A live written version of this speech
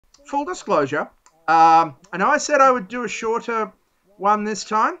full disclosure, I know I said I would do a shorter one this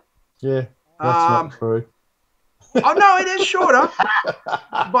time. Yeah, that's not true. Oh, no, it is shorter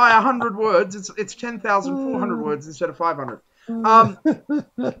by 100 words. It's 10,400 words instead of 500.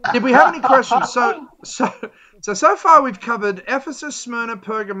 Did we have any questions? So far we've covered Ephesus, Smyrna,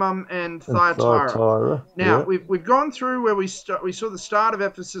 Pergamum, and Thyatira. Now yeah. we've gone through where we saw the start of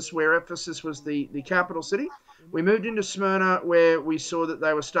Ephesus, where Ephesus was the capital city. We moved into Smyrna, where we saw that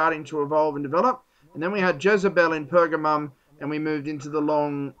they were starting to evolve and develop, and then we had Jezebel in Pergamum, and we moved into the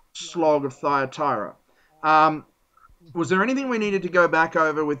long slog of Thyatira. Was there anything we needed to go back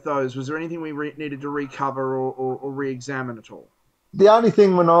over with those? Was there anything we needed to recover or re-examine at all? The only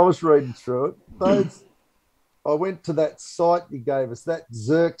thing when I was reading through it, I went to that site you gave us, that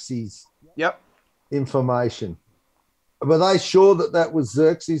Xerxes information. Were they sure that was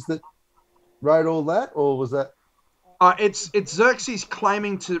Xerxes that wrote all that, or was that? It's Xerxes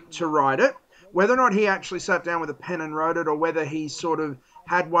claiming to write it. Whether or not he actually sat down with a pen and wrote it, or whether he sort of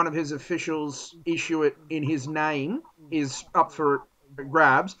had one of his officials issue it in his name, is up for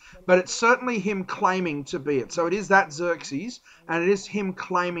grabs. But it's certainly him claiming to be it. So it is that Xerxes, and it is him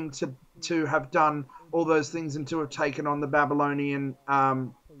claiming to have done all those things and to have taken on the Babylonian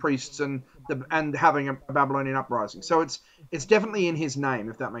priests and having a Babylonian uprising. So it's definitely in his name,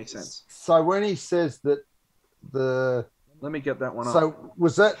 if that makes sense. So when he says that let me get that one up. So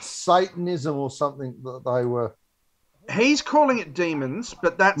was that Satanism or something that they were? He's calling it demons,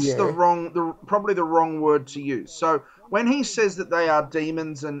 but that's probably the wrong word to use. So when he says that they are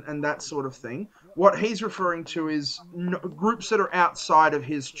demons and that sort of thing, what he's referring to is groups that are outside of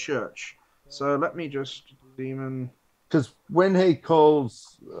his church. So let me just demon. Because when he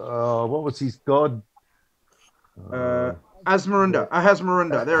calls, what was his god? Asmarunda.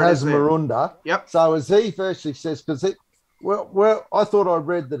 Hasmarunda. There it is. Hasmarunda. Yep. So as he firstly says, because well, I thought I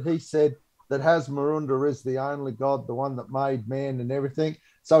read that he said that Hasmarunda is the only God, the one that made man and everything.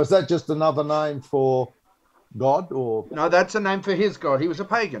 So is that just another name for God, or no? That's a name for his god. He was a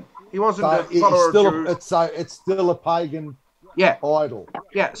pagan. He wasn't a follower of Jew. It's still a pagan. Idol.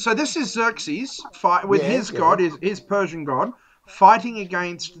 Yeah. So this is Xerxes with his god, his Persian god, fighting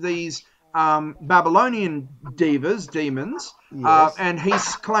against these Babylonian demons, and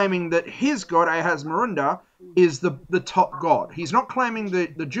he's claiming that his god, Ahasmarunda, is the top god. He's not claiming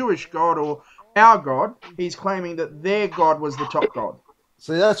the Jewish god or our god. He's claiming that their god was the top god.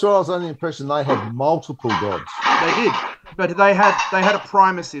 See, that's what I was under the impression they had multiple gods. They did, but they had a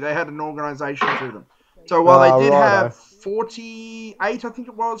primacy. They had an organization to them. So while they did have 48, I think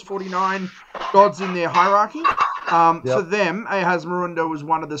it was 49 gods in their hierarchy, for them, Ahasmarunda was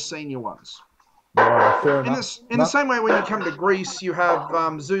one of the senior ones. Fair enough. In the same way, when you come to Greece, you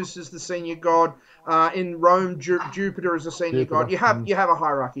have Zeus as the senior god. In Rome, Jupiter is the senior god. You have a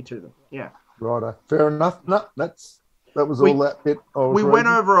hierarchy to them. Yeah. Righto. Fair enough. No, that was all that bit. We went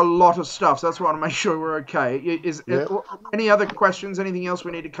over a lot of stuff, so that's why I want to make sure we're okay. Any other questions? Anything else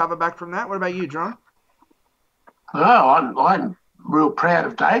we need to cover back from that? What about you, John? No, I'm real proud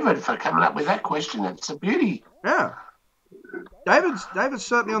of David for coming up with that question. It's a beauty. Yeah. David's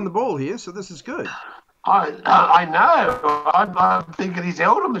certainly on the ball here, so this is good. I know. I'm thinking he's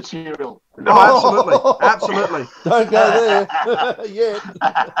elder material. Oh, absolutely. Don't go there yet.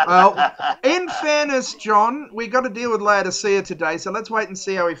 Well, in fairness, John, we got to deal with Laodicea today, so let's wait and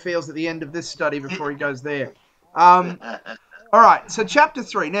see how he feels at the end of this study before he goes there. All right, so chapter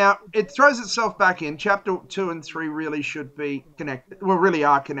 3. Now, it throws itself back in. Chapter 2 and 3 really should be connected. Well, really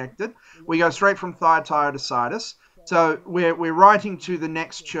are connected. We go straight from Thyatira to Sardis. So we're writing to the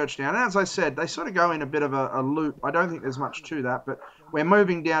next church down. And as I said, they sort of go in a bit of a loop. I don't think there's much to that, but we're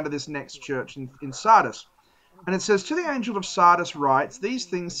moving down to this next church in Sardis. And it says, to the angel of Sardis writes, these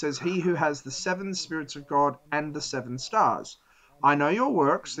things says he who has the 7 spirits of God and the 7 stars. I know your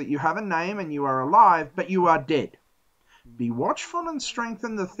works, that you have a name and you are alive, but you are dead. Be watchful and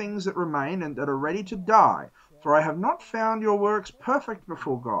strengthen the things that remain and that are ready to die, for I have not found your works perfect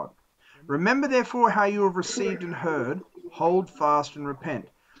before God. Remember therefore how you have received and heard, hold fast and repent.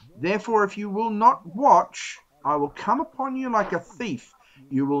 Therefore if you will not watch, I will come upon you like a thief.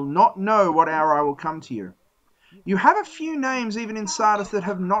 You will not know what hour I will come to you. You have a few names even in Sardis that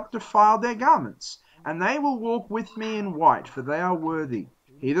have not defiled their garments, and they will walk with me in white, for they are worthy.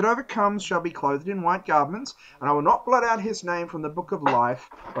 He that overcomes shall be clothed in white garments, and I will not blot out his name from the book of life,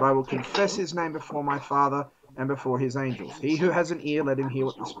 but I will confess his name before my Father and before his angels. He who has an ear, let him hear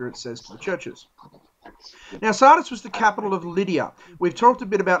what the Spirit says to the churches. Now, Sardis was the capital of Lydia. We've talked a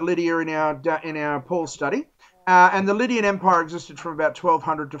bit about Lydia in our Paul study, and the Lydian Empire existed from about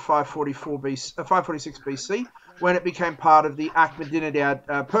 1200 to 546 BC. when it became part of the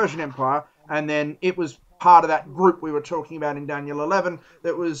Akhmadinid Persian Empire, and then it was part of that group we were talking about in Daniel 11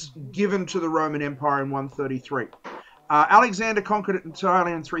 that was given to the Roman Empire in 133. Alexander conquered it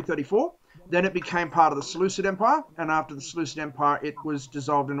entirely in 334. Then it became part of the Seleucid Empire, and after the Seleucid Empire, it was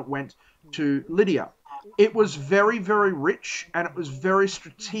dissolved and it went to Lydia. It was very, very rich, and it was very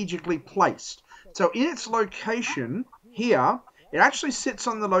strategically placed. So in its location here, it actually sits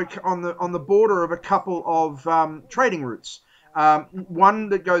on the border of a couple of trading routes. One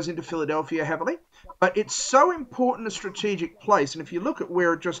that goes into Philadelphia heavily, but it's so important a strategic place. And if you look at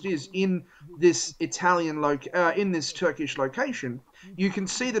where it just is in this in this Turkish location, you can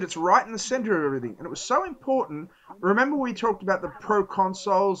see that it's right in the center of everything. And it was so important. Remember we talked about the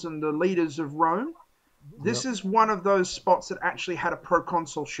proconsuls and the leaders of Rome? This is one of those spots that actually had a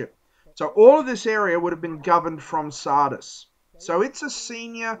proconsulship. So all of this area would have been governed from Sardis. So it's a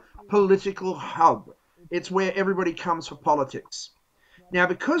senior political hub. It's where everybody comes for politics. Now,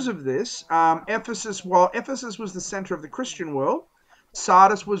 because of this, while Ephesus was the center of the Christian world,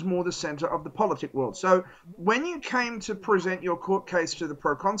 Sardis was more the center of the politic world. So when you came to present your court case to the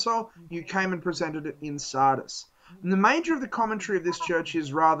proconsul, you came and presented it in Sardis. And the major of the commentary of this church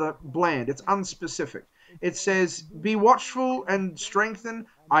is rather bland. It's unspecific. It says, be watchful and strengthen.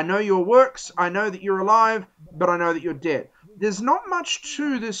 I know your works. I know that you're alive, but I know that you're dead. There's not much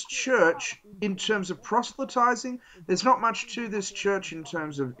to this church in terms of proselytizing. There's not much to this church in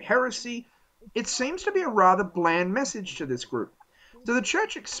terms of heresy. It seems to be a rather bland message to this group. So the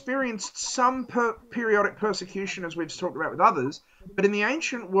church experienced some periodic persecution, as we've talked about with others, but in the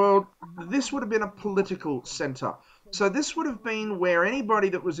ancient world, this would have been a political center. So this would have been where anybody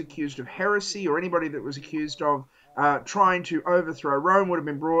that was accused of heresy or anybody that was accused of trying to overthrow Rome would have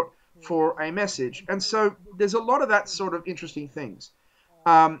been brought for a message. And so there's a lot of that sort of interesting things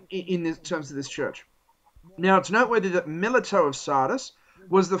in terms of this church. Now, it's noteworthy that Melito of Sardis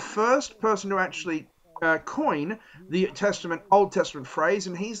was the first person to actually coin the Old Testament phrase,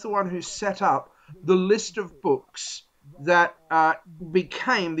 and he's the one who set up the list of books that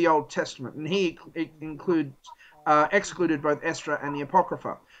became the Old Testament, and he excluded both Esdra and the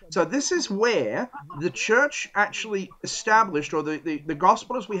Apocrypha. So this is where the church actually established, or the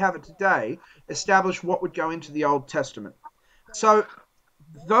gospel as we have it today, established what would go into the Old Testament. So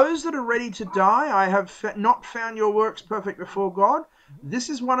those that are ready to die, I have not found your works perfect before God. This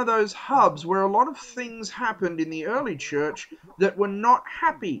is one of those hubs where a lot of things happened in the early church that were not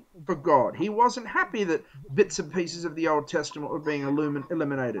happy for God. He wasn't happy that bits and pieces of the Old Testament were being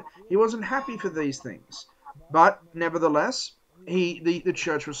eliminated. He wasn't happy for these things. But nevertheless, the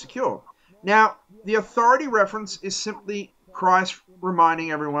church was secure. Now, the authority reference is simply Christ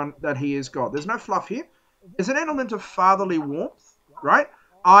reminding everyone that he is God. There's no fluff here. There's an element of fatherly warmth, right?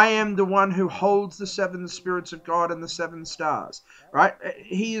 I am the one who holds the seven spirits of God and the seven stars, right?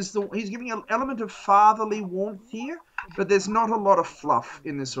 He's giving an element of fatherly warmth here, but there's not a lot of fluff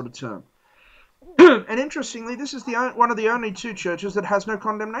in this sort of term. And interestingly, this is one of the only two churches that has no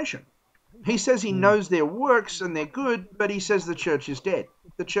condemnation. He says he knows their works and they're good, but he says the church is dead.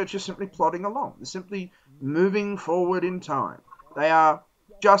 The church is simply plodding along. They're simply moving forward in time. They are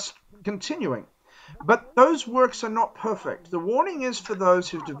just continuing. But those works are not perfect. The warning is for those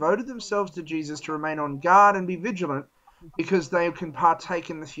who've devoted themselves to Jesus to remain on guard and be vigilant, because they can partake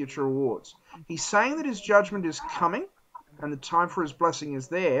in the future rewards. He's saying that his judgment is coming and the time for his blessing is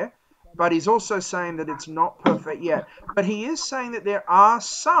there, but he's also saying that it's not perfect yet. But he is saying that there are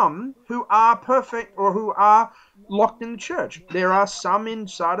some who are perfect or who are locked in the church. There are some in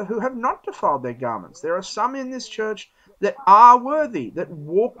Sardis who have not defiled their garments. There are some in this church that are worthy, that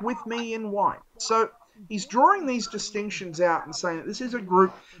walk with me in white. So he's drawing these distinctions out and saying that this is a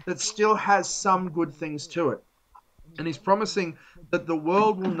group that still has some good things to it. And he's promising that the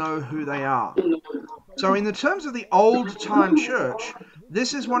world will know who they are. So in the terms of the old-time church,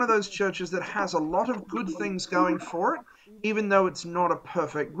 this is one of those churches that has a lot of good things going for it, even though it's not a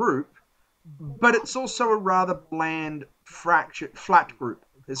perfect group. But it's also a rather bland, flat group.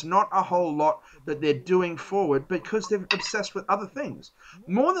 There's not a whole lot that they're doing forward because they're obsessed with other things.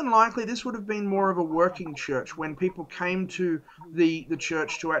 More than likely, this would have been more of a working church when people came to the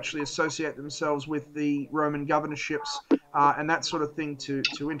church to actually associate themselves with the Roman governorships and that sort of thing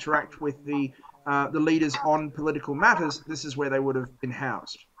to interact with the leaders on political matters. This is where they would have been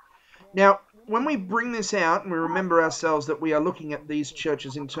housed. Now, when we bring this out and we remember ourselves that we are looking at these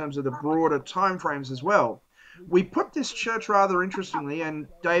churches in terms of the broader time frames as well, we put this church rather interestingly, and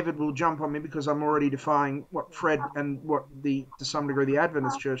David will jump on me because I'm already defying what Fred and what to some degree the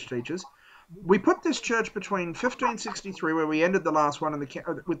Adventist church teaches. We put this church between 1563, where we ended the last one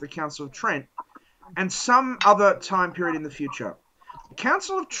with the Council of Trent, and some other time period in the future. The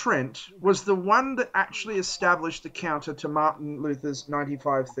Council of Trent was the one that actually established the counter to Martin Luther's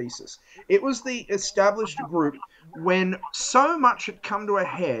 95 Thesis. It was the established group when so much had come to a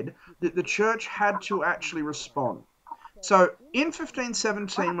head that the church had to actually respond. So in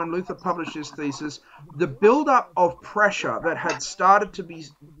 1517, when Luther published his thesis, the build-up of pressure that had started to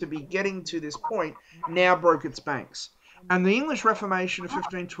be getting to this point now broke its banks. And the English Reformation of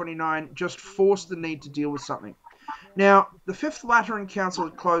 1529 just forced the need to deal with something. Now, the Fifth Lateran Council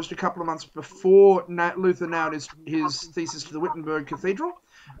had closed a couple of months before Luther nailed his thesis to the Wittenberg Cathedral,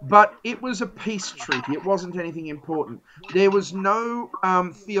 but it was a peace treaty. It wasn't anything important. There was no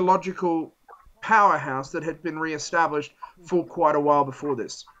theological powerhouse that had been re-established for quite a while before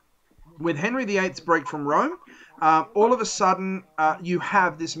this. With Henry VIII's break from Rome, all of a sudden you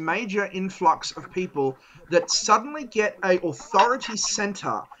have this major influx of people that suddenly get a authority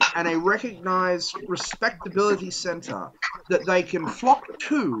center and a recognized respectability center that they can flock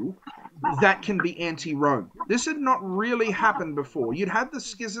to that can be anti-Rome. This had not really happened before. You'd had the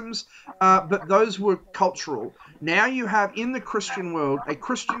schisms, but those were cultural. Now you have in the Christian world a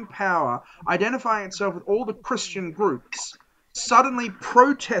Christian power identifying itself with all the Christian groups, suddenly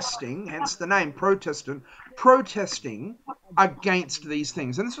protesting, hence the name Protestant, protesting against these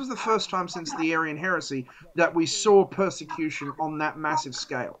things. And this was the first time since the Arian heresy that we saw persecution on that massive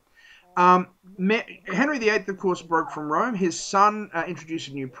scale. Henry VIII, of course, broke from Rome. His son introduced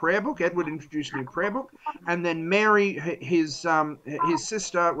a new prayer book. Edward introduced a new prayer book. And then Mary, his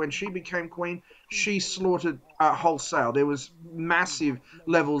sister, when she became queen, she slaughtered wholesale. There was massive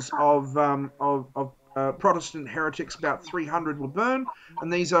levels of Protestant heretics. About 300 were burned,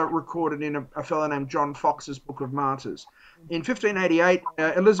 and these are recorded in a fellow named John Fox's Book of Martyrs. In 1588,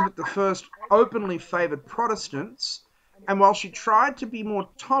 Elizabeth I openly favoured Protestants, and while she tried to be more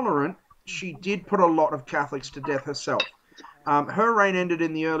tolerant, she did put a lot of Catholics to death herself. Her reign ended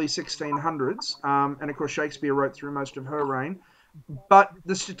in the early 1600s, and of course Shakespeare wrote through most of her reign. But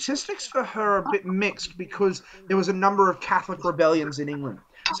the statistics for her are a bit mixed because there was a number of Catholic rebellions in England.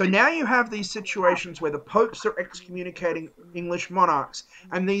 So now you have these situations where the popes are excommunicating English monarchs,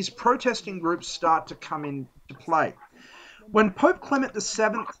 and these protesting groups start to come into play. When Pope Clement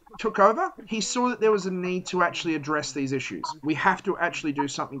VII took over, he saw that there was a need to actually address these issues. We have to actually do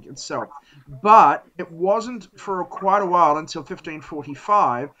something itself. But it wasn't for quite a while until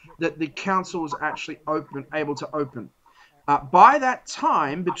 1545 that the council was actually able to open. By that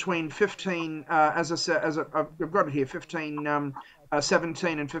time, between 15, as I said, I've got it here,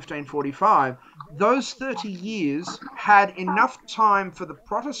 1517 and 1545, those 30 years had enough time for the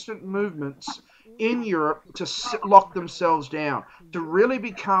Protestant movements in Europe to lock themselves down, to really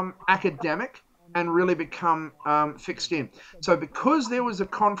become academic and really become fixed in. So because there was a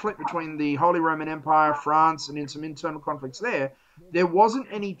conflict between the Holy Roman Empire, France, and in some internal conflicts there wasn't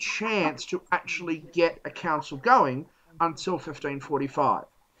any chance to actually get a council going until 1545.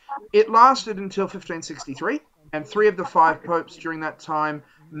 It lasted until 1563, and 3 of the 5 popes during that time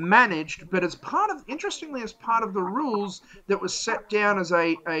managed, but interestingly, as part of the rules that was set down as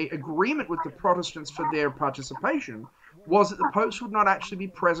a agreement with the Protestants for their participation, was that the popes would not actually be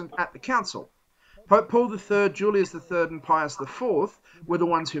present at the council. Pope Paul III, Julius III, and Pius IV were the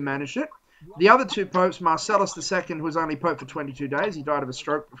ones who managed it. The other 2 popes, Marcellus II, who was only pope for 22 days, he died of a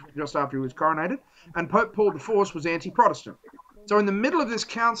stroke just after he was coronated, and Pope Paul IV was anti-Protestant. So in the middle of this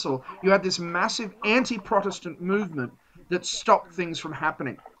council, you had this massive anti-Protestant movement that stopped things from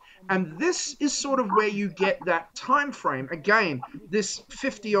happening. And this is sort of where you get that time frame. Again, this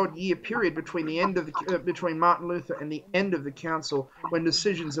 50-odd year period between the end of between Martin Luther and the end of the council, when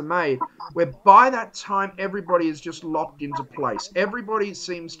decisions are made, where by that time everybody is just locked into place. Everybody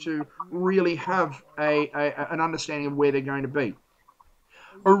seems to really have an understanding of where they're going to be.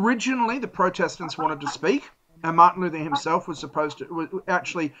 Originally, the Protestants wanted to speak, and Martin Luther himself was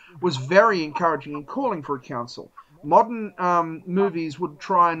very encouraging in calling for a council. Modern movies would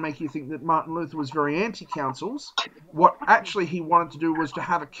try and make you think that Martin Luther was very anti-councils. What actually he wanted to do was to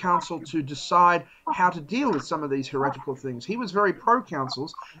have a council to decide how to deal with some of these heretical things. He was very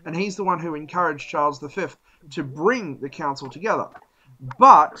pro-councils, and he's the one who encouraged Charles V to bring the council together.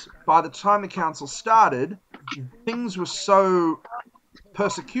 But by the time the council started, things were so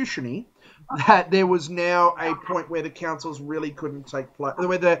persecution-y that there was now a point where the councils really couldn't take place,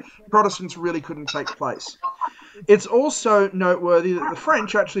 where the Protestants really couldn't take place. It's also noteworthy that the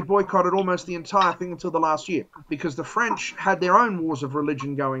French actually boycotted almost the entire thing until the last year, because the French had their own wars of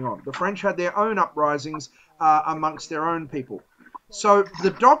religion going on. The French had their own uprisings amongst their own people. So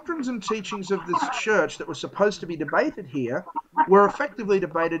the doctrines and teachings of this church that were supposed to be debated here were effectively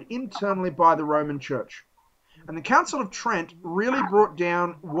debated internally by the Roman Church. And the Council of Trent really brought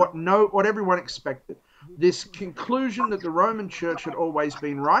down what everyone expected. This conclusion that the Roman Church had always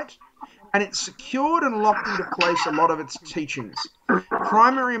been right, and it secured and locked into place a lot of its teachings.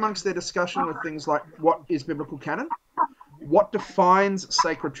 Primary amongst their discussion were things like what is biblical canon, what defines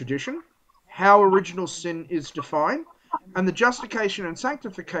sacred tradition, how original sin is defined, and the justification and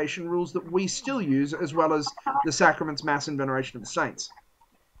sanctification rules that we still use, as well as the sacraments, mass, and veneration of the saints.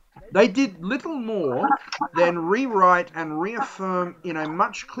 They did little more than rewrite and reaffirm in a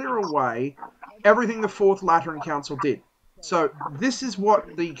much clearer way everything the Fourth Lateran Council did. So this is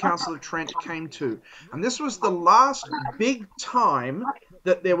what the Council of Trent came to. And this was the last big time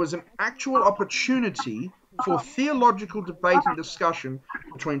that there was an actual opportunity for theological debate and discussion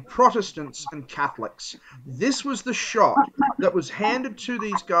between Protestants and Catholics. This was the shot that was handed to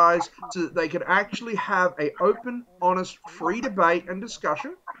these guys so that they could actually have an open, honest, free debate and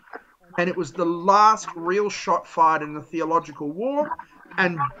discussion. And it was the last real shot fired in the theological war,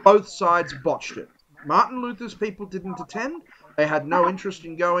 and both sides botched it. Martin Luther's people didn't attend. They had no interest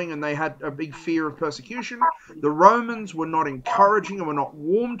in going, and they had a big fear of persecution. The Romans were not encouraging and were not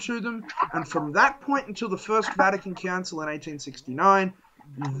warm to them. And from that point until the First Vatican Council in 1869,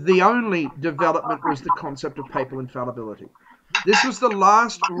 the only development was the concept of papal infallibility. This was the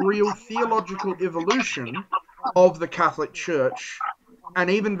last real theological evolution of the Catholic Church, and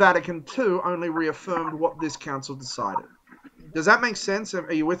even Vatican II only reaffirmed what this council decided. Does that make sense?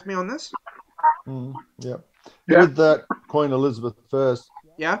 Are you with me on this? Yeah. With that, Queen Elizabeth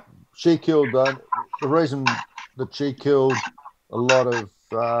I, she killed, the reason that she killed a lot of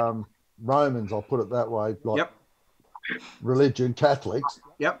Romans, I'll put it that way, like religion, Catholics,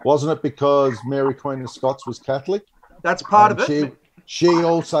 wasn't it because Mary Queen of Scots was Catholic? That's part of it. She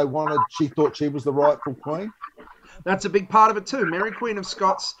also she thought she was the rightful queen? That's a big part of it too. Mary Queen of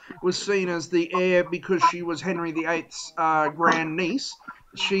Scots was seen as the heir because she was Henry VIII's grand niece.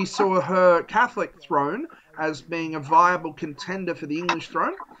 She saw her Catholic throne as being a viable contender for the English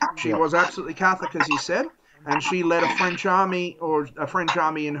throne. She was absolutely Catholic, as he said, and she led a French army, or a French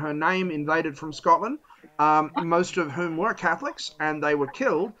army in her name, invaded from Scotland, most of whom were Catholics, and they were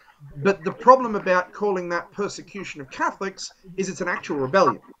killed. But the problem about calling that persecution of Catholics is it's an actual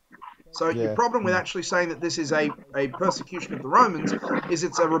rebellion. So your problem with actually saying that this is a persecution of the Romans is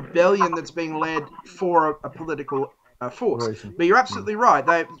it's a rebellion that's being led for a political force. But you're absolutely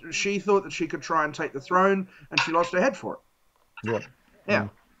right. She thought that she could try and take the throne, and she lost her head for it. Yeah.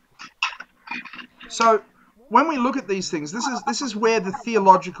 So when we look at these things, this is where the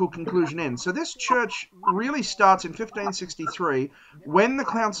theological conclusion ends. So this church really starts in 1563 when the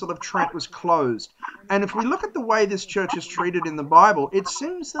Council of Trent was closed. And if we look at the way this church is treated in the Bible, it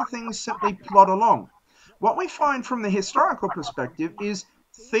seems that things simply plod along. What we find from the historical perspective is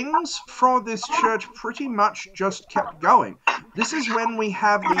things for this church pretty much just kept going. This is when we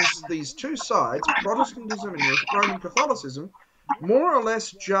have these two sides, Protestantism and Roman Catholicism, more or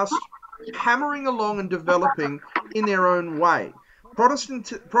less just hammering along and developing in their own way.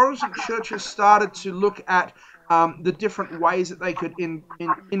 Protestant churches started to look at the different ways that they could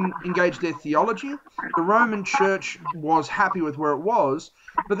engage their theology. The Roman Church was happy with where it was,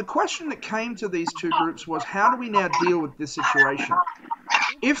 but the question that came to these two groups was, how do we now deal with this situation?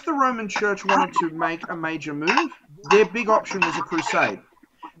 If the Roman Church wanted to make a major move, their big option was a crusade.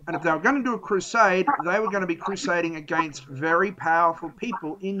 And if they were going to do a crusade, they were going to be crusading against very powerful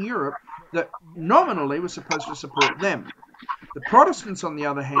people in Europe that nominally were supposed to support them. The Protestants, on the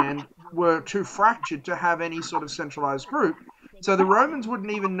other hand, were too fractured to have any sort of centralized group, so the Romans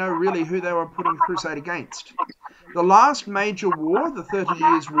wouldn't even know really who they were putting crusade against. The last major war, the 30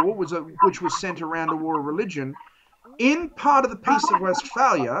 Years' War, which was centered around a war of religion. In part of the Peace of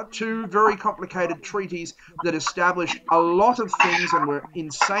Westphalia, two very complicated treaties that established a lot of things and were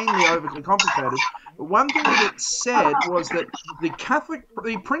insanely overly complicated. But one thing that it said was that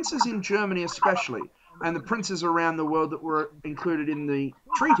the princes in Germany especially, and the princes around the world that were included in the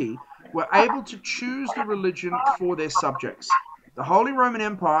treaty, were able to choose the religion for their subjects. The Holy Roman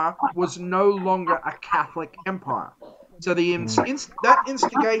Empire was no longer a Catholic empire. So that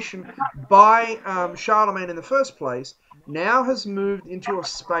instigation by Charlemagne in the first place now has moved into a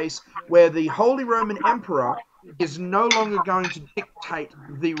space where the Holy Roman Emperor is no longer going to dictate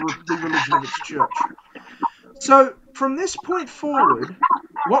the religion of its church. So from this point forward,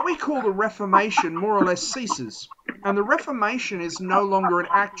 what we call the Reformation more or less ceases. And the Reformation is no longer an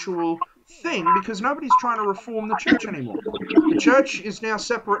actual thing because nobody's trying to reform the church anymore. The church is now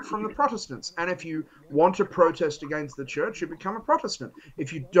separate from the Protestants, and if you want to protest against the church, you become a Protestant.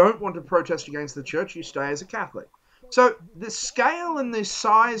 If you don't want to protest against the church, you stay as a Catholic. So the scale and the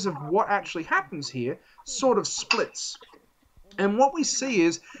size of what actually happens here sort of splits. And what we see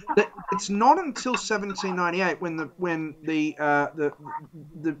is that it's not until 1798 when the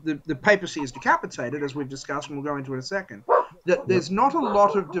papacy is decapitated, as we've discussed and we'll go into in a second, that there's not a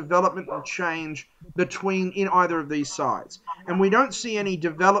lot of development and change in either of these sides. And we don't see any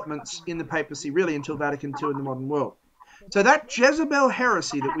developments in the papacy really until Vatican II in the modern world. So that Jezebel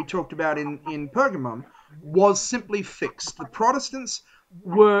heresy that we talked about in Pergamum was simply fixed. The Protestants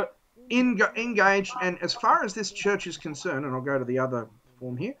were engaged, and as far as this church is concerned, and I'll go to the other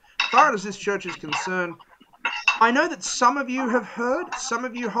form here, as far as this church is concerned, I know that some of you have heard, some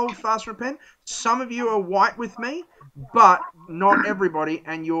of you hold fast and repent, some of you are white with me, but not everybody,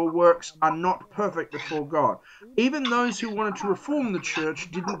 and your works are not perfect before God. Even those who wanted to reform the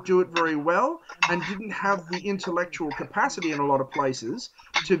church didn't do it very well and didn't have the intellectual capacity in a lot of places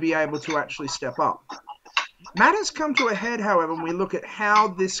to be able to actually step up. Matters come to a head, however, when we look at how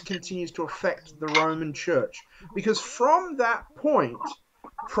this continues to affect the Roman Church. Because from that point,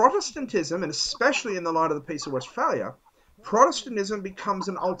 Protestantism, and especially in the light of the Peace of Westphalia, Protestantism becomes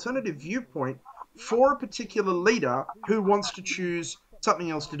an alternative viewpoint for a particular leader who wants to choose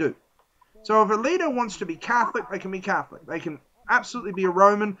something else to do. So if a leader wants to be Catholic, they can be Catholic. They can absolutely be a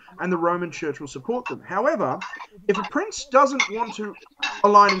Roman, and the Roman Church will support them. However, if a prince doesn't want to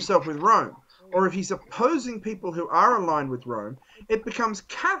align himself with Rome, or if he's opposing people who are aligned with Rome, it becomes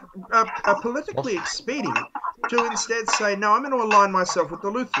politically expedient to instead say, no, I'm going to align myself with the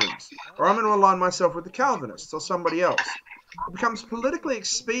Lutherans, or I'm going to align myself with the Calvinists, or somebody else. It becomes politically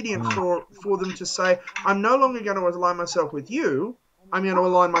expedient for them to say, I'm no longer going to align myself with you, I'm going to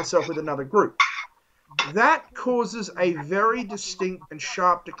align myself with another group. That causes a very distinct and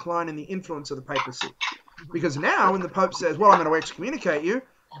sharp decline in the influence of the papacy. Because now, when the Pope says, well, I'm going to excommunicate you,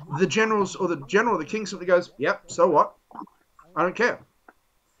 the general or the king simply goes, yep, so what? I don't care.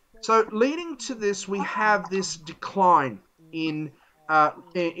 So leading to this, we have this decline in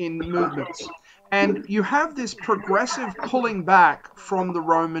movements. And you have this progressive pulling back from the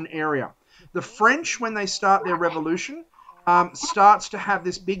Roman area. The French, when they start their revolution, starts to have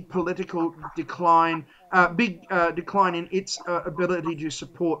this big political decline, decline in its ability to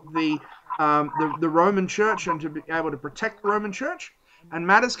support the Roman Church and to be able to protect the Roman Church. And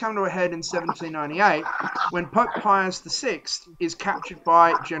matters come to a head in 1798 when Pope Pius VI is captured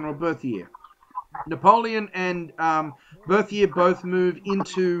by General Berthier. Napoleon and Berthier both move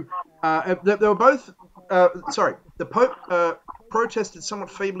into... they were both... the Pope protested somewhat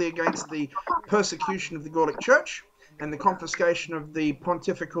feebly against the persecution of the Gallic Church and the confiscation of the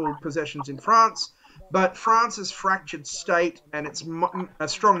pontifical possessions in France. But France's fractured state and its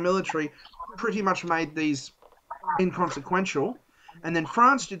strong military pretty much made these inconsequential. And then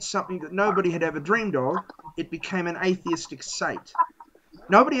France did something that nobody had ever dreamed of. It became an atheistic state.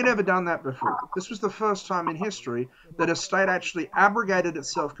 Nobody had ever done that before. This was the first time in history that a state actually abrogated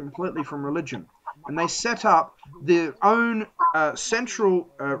itself completely from religion. And they set up their own central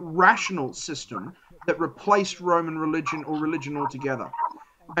rational system that replaced Roman religion or religion altogether.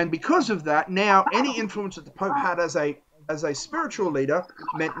 And because of that, now any influence that the Pope had as a spiritual leader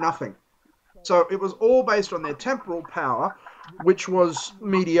meant nothing. So it was all based on their temporal power, which was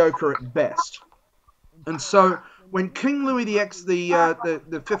mediocre at best. And so when King Louis the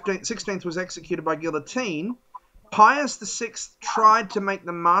 16th was executed by guillotine, Pius VI tried to make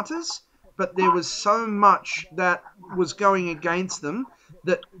them martyrs, but there was so much that was going against them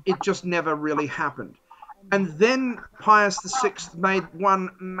that it just never really happened. And then Pius VI made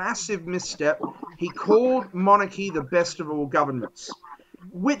one massive misstep. He called monarchy the best of all governments,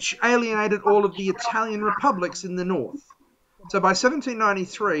 which alienated all of the Italian republics in the north. So by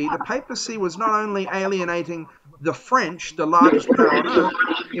 1793, the papacy was not only alienating the French, the largest power on earth,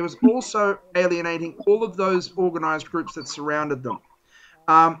 it was also alienating all of those organized groups that surrounded them.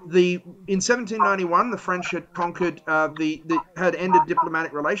 In 1791, the French had conquered, had ended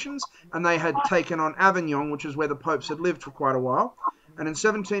diplomatic relations, and they had taken on Avignon, which is where the popes had lived for quite a while. And in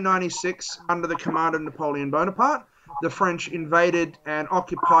 1796, under the command of Napoleon Bonaparte, the French invaded and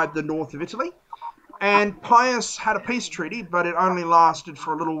occupied the north of Italy. And Pius had a peace treaty, but it only lasted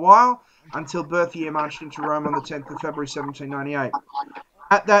for a little while until Berthier marched into Rome on the 10th of February 1798.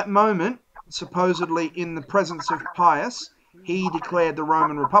 At that moment, supposedly in the presence of Pius, he declared the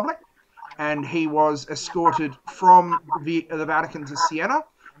Roman Republic, and he was escorted from the Vatican to Siena,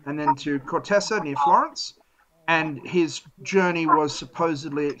 and then to Cortesa near Florence. and his journey was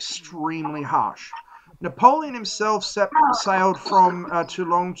supposedly extremely harsh. Napoleon himself sailed from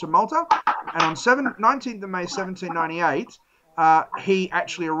Toulon to Malta, and on 19th of May 1798, he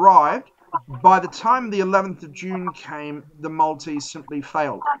actually arrived. By the time the 11th of June came, the Maltese simply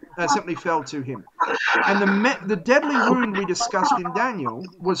fell to him. And the deadly wound we discussed in Daniel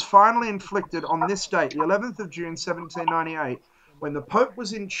was finally inflicted on this date, the 11th of June 1798, when the Pope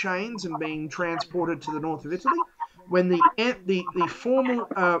was in chains and being transported to the north of Italy, when the formal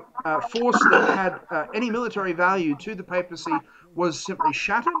force that had any military value to the papacy was simply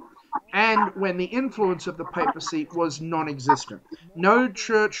shattered, and when the influence of the papacy was non-existent. No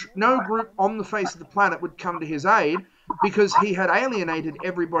church, no group on the face of the planet would come to his aid, because he had alienated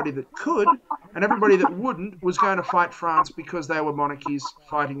everybody that could, and everybody that wouldn't was going to fight France because they were monarchies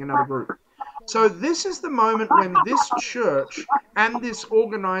fighting another group. So this is the moment when this church and this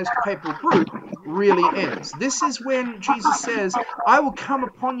organized papal group really ends. This is when Jesus says, I will come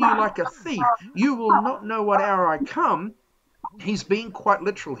upon you like a thief. You will not know what hour I come. He's being quite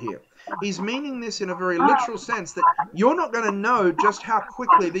literal here. He's meaning this in a very literal sense, that you're not going to know just how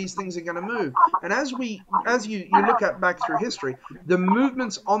quickly these things are going to move. And as you look at back through history, the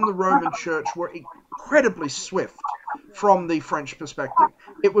movements on the Roman Church were incredibly swift from the French perspective.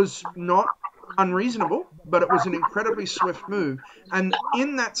 It was not unreasonable, but it was an incredibly swift move. And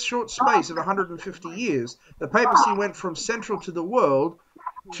in that short space of 150 years, the papacy went from central to the world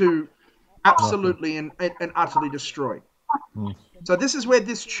to absolutely and utterly destroyed. So this is where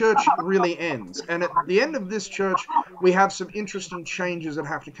this church really ends. And at the end of this church, we have some interesting changes that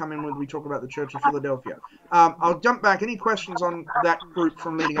have to come in when we talk about the Church of Philadelphia. I'll jump back. Any questions on that group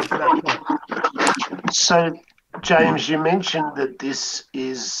from leading up to that point? So, James, you mentioned that this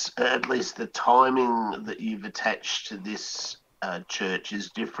is, at least the timing that you've attached to this church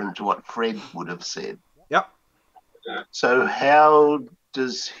is different to what Fred would have said. Yep. So how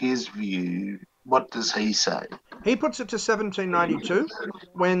does his view, what does he say? He puts it to 1792,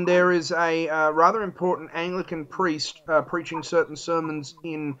 when there is a rather important Anglican priest preaching certain sermons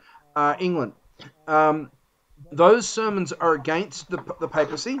in England. Those sermons are against the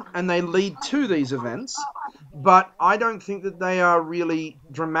papacy, and they lead to these events, but I don't think that they are really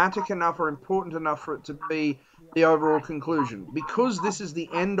dramatic enough or important enough for it to be the overall conclusion. Because this is the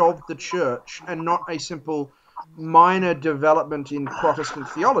end of the church and not a simple minor development in Protestant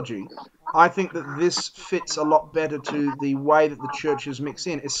theology, I think that this fits a lot better to the way that the churches mix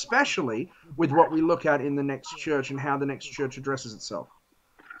in, especially with what we look at in the next church and how the next church addresses itself.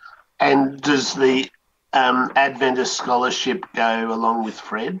 And does the Adventist scholarship go along with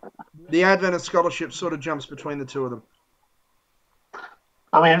Fred? The Adventist scholarship sort of jumps between the two of them.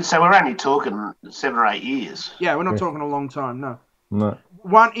 I mean, so we're only talking 7 or 8 years. Yeah, we're not talking a long time, no. No.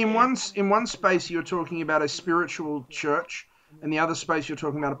 In one space, you're talking about a spiritual church. In the other space, you're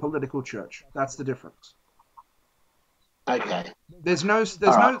talking about a political church. That's the difference. Okay. There's no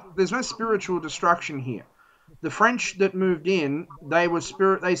spiritual destruction here. The French that moved in, they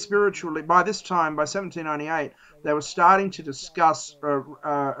spiritually, by this time, by 1798, they were starting to discuss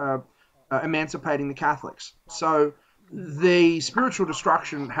emancipating the Catholics. So the spiritual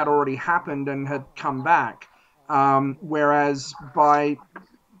destruction had already happened and had come back, whereas the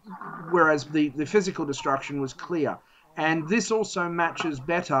physical destruction was clear. And this also matches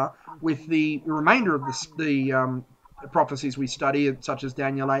better with the remainder of the prophecies we study, such as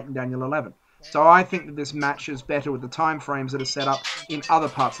Daniel 8 and Daniel 11. So I think that this matches better with the time frames that are set up in other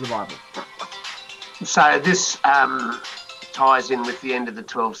parts of the Bible. So this ties in with the end of the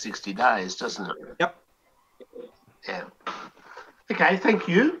 1260 days, doesn't it? Yep. Yeah. Okay, thank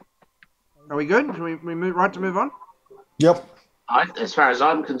you. Are we good? Can we move on? Yep. As far as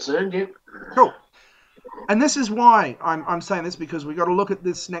I'm concerned, yep. Cool. And this is why I'm saying this, because we've got to look at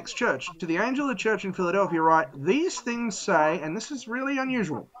this next church. To the angel of the church in Philadelphia write, these things say, and this is really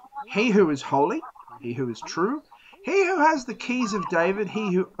unusual, he who is holy, he who is true, he who has the keys of David,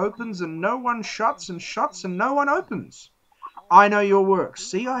 he who opens and no one shuts, and shuts and no one opens. I know your works.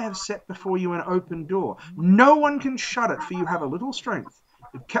 See, I have set before you an open door. No one can shut it, for you have a little strength.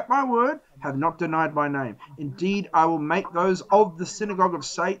 You've kept my word, have not denied my name. Indeed, I will make those of the synagogue of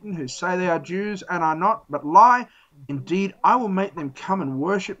Satan who say they are Jews and are not, but lie. Indeed, I will make them come and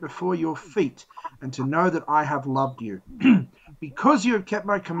worship before your feet, and to know that I have loved you. Because you have kept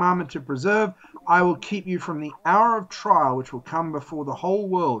my commandment to preserve, I will keep you from the hour of trial which will come before the whole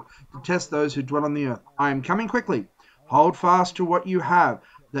world to test those who dwell on the earth. I am coming quickly. Hold fast to what you have,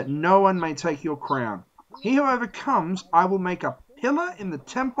 that no one may take your crown. He who overcomes, I will make a pillar in the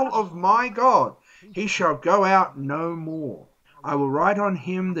temple of my God. He shall go out no more. I will write on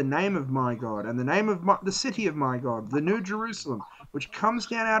him the name of my God and the name of the city of my God, the new Jerusalem, which comes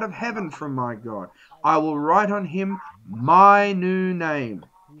down out of heaven from my God. I will write on him my new name.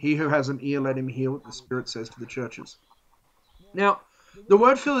 He who has an ear, let him hear what the Spirit says to the churches. Now, the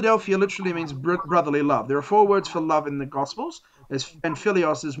word Philadelphia literally means brotherly love. There are 4 words for love in the Gospels, and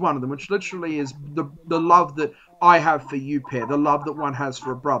Philios is one of them, which literally is the love that I have for you, pair, the love that one has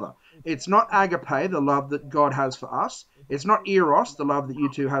for a brother. It's not agape, the love that God has for us. It's not eros, the love that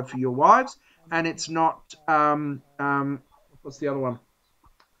you two have for your wives. And it's not, what's the other one?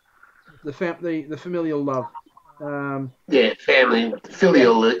 The familial love. Family.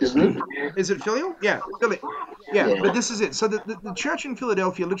 Filial, isn't it? Is it filial? Yeah, filial. Yeah, but this is it. So the church in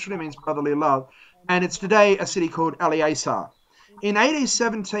Philadelphia literally means brotherly love, and it's today a city called Eleazar. In AD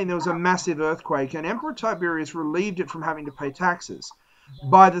 17, there was a massive earthquake, and Emperor Tiberius relieved it from having to pay taxes.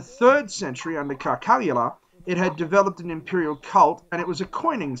 By the 3rd century, under Caligula, it had developed an imperial cult, and it was a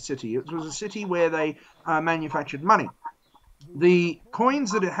coining city. It was a city where they manufactured money. The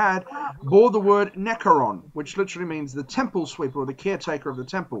coins that it had bore the word Nekaron, which literally means the temple sweeper or the caretaker of the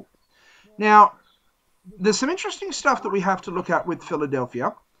temple. Now, there's some interesting stuff that we have to look at with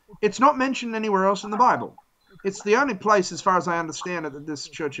Philadelphia. It's not mentioned anywhere else in the Bible. It's the only place, as far as I understand it, that this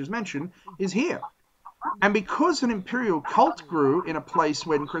church is mentioned, is here. And because an imperial cult grew in a place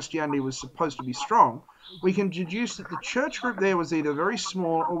when Christianity was supposed to be strong, we can deduce that the church group there was either very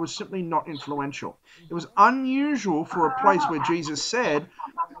small or was simply not influential. It was unusual for a place where Jesus said,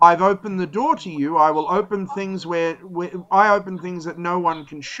 I've opened the door to you, I will open things where I open things that no one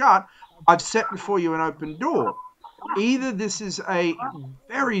can shut, I've set before you an open door. Either this is a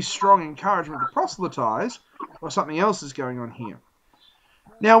very strong encouragement to proselytize, or something else is going on here.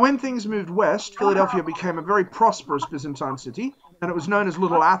 Now, when things moved west, Philadelphia became a very prosperous Byzantine city, and it was known as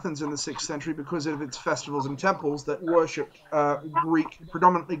Little Athens in the 6th century because of its festivals and temples that worshipped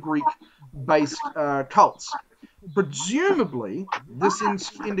predominantly Greek-based cults. Presumably, this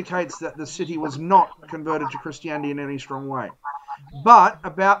indicates that the city was not converted to Christianity in any strong way. But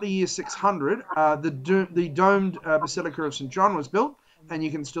about the year 600, the domed Basilica of St. John was built, and you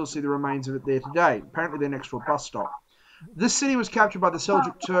can still see the remains of it there today. Apparently, they're next to a bus stop. This city was captured by the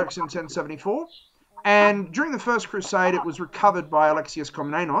Seljuk Turks in 1074, and during the First Crusade, it was recovered by Alexius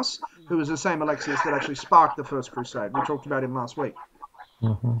Komnenos, who was the same Alexius that actually sparked the First Crusade. We talked about him last week.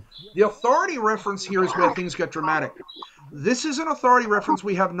 Mm-hmm. The authority reference here is where things get dramatic. This is an authority reference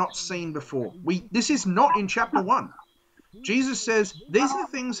we have not seen before. This is not in chapter 1. Jesus says, these are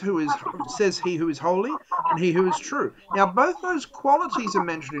the things says he who is holy and he who is true. Now, both those qualities are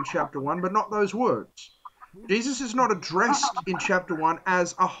mentioned in chapter 1, but not those words. Jesus is not addressed in chapter 1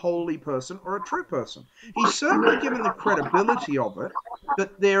 as a holy person or a true person. He's certainly given the credibility of it,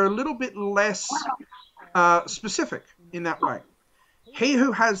 but they're a little bit less specific in that way. He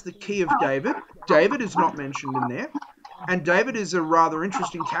who has the key of David, David is not mentioned in there, and David is a rather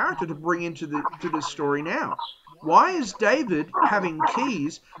interesting character to bring into the story now. Why is David having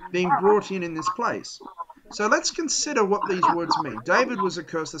keys being brought in this place? So let's consider what these words mean. David was, of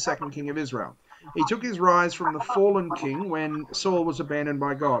course, the second king of Israel. He took his rise from the fallen king when Saul was abandoned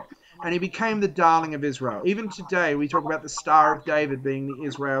by God, and he became the darling of Israel. Even today, we talk about the Star of David being the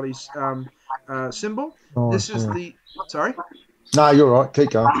Israeli symbol. Sorry? No, you're right. Keep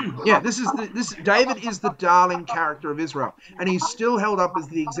going. Yeah, David is the darling character of Israel, and he's still held up as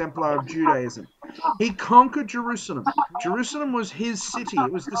the exemplar of Judaism. He conquered Jerusalem. Jerusalem was his city.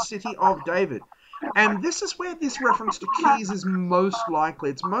 It was the city of David. And this is where this reference to keys is most likely.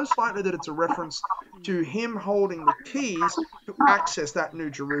 It's most likely that it's a reference to him holding the keys to access that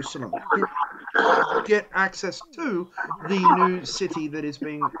new Jerusalem, to get access to the new city that is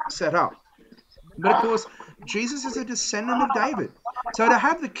being set up. But of course, Jesus is a descendant of David. So to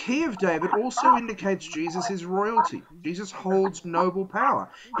have the key of David also indicates Jesus' royalty. Jesus holds noble power.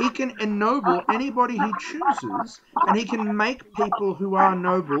 He can ennoble anybody he chooses, and he can make people who are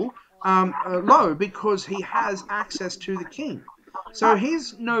noble low because he has access to the king. So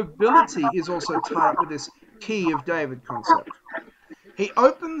his nobility is also tied up with this key of David concept. He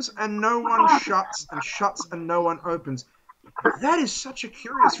opens and no one shuts, and shuts and no one opens. That is such a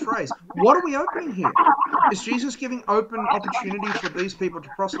curious phrase. What are we opening here? Is Jesus giving open opportunity for these people to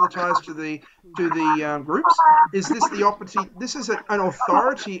proselytize to the groups? Is this the opportunity? This is an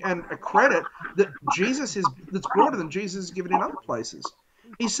authority and a credit that that's broader than Jesus is given in other places.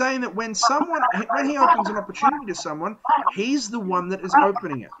 He's saying that when he opens an opportunity to someone, he's the one that is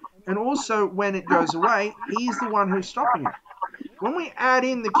opening it. And also when it goes away, he's the one who's stopping it. When we add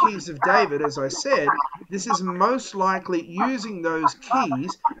in the keys of David, as I said, this is most likely using those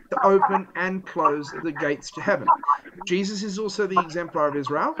keys to open and close the gates to heaven. Jesus is also the exemplar of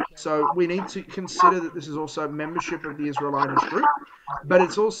Israel, so we need to consider that this is also membership of the Israelitish group, but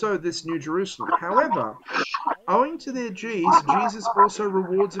it's also this New Jerusalem. However, owing to their G's, Jesus also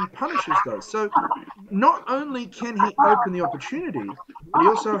rewards and punishes those. So not only can he open the opportunity, but he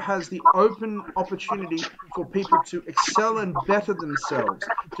also has the open opportunity for people to excel and better themselves,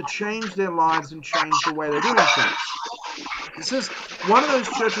 to change their lives and change the way they're doing things. This is one of those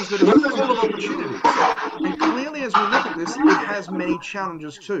churches that is full of opportunities. And clearly, as we look at this, it has many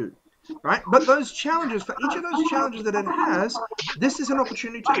challenges too. Right? But those challenges, for each of those challenges that it has, this is an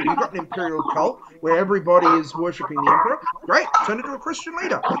opportunity too. You've got an imperial cult where everybody is worshipping the emperor. Great. Turn it to a Christian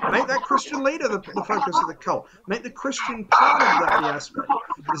leader. Make that Christian leader the focus of the cult. Make the Christian part of that the aspect.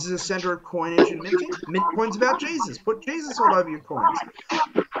 This is a center of coinage and minting. Mint coins about Jesus. Put Jesus all over your coins.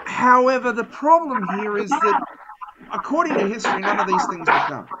 However, the problem here is that according to history, none of these things were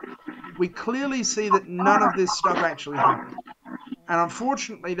done. We clearly see that none of this stuff actually happened. And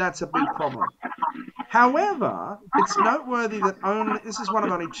unfortunately, that's a big problem. However, it's noteworthy that this is one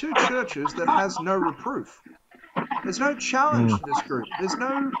of only 2 churches that has no reproof. There's no challenge to this group. There's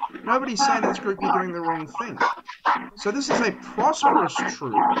nobody saying to this group, you're doing the wrong thing. So this is a prosperous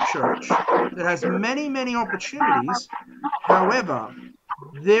church that has many, many opportunities. However,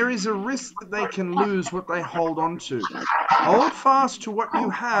 there is a risk that they can lose what they hold on to. Hold fast to what you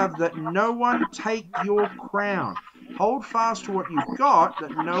have, that no one take your crown. Hold fast to what you've got,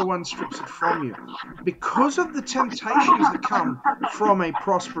 that no one strips it from you. Because of the temptations that come from a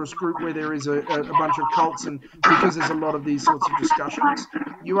prosperous group where there is a bunch of cults, and because there's a lot of these sorts of discussions,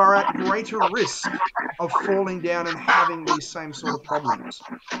 you are at greater risk of falling down and having these same sort of problems.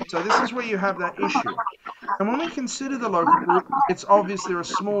 So this is where you have that issue. And when we consider the local group, it's obvious they're a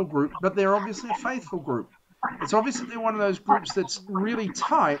small group, but they're obviously a faithful group. It's obviously one of those groups that's really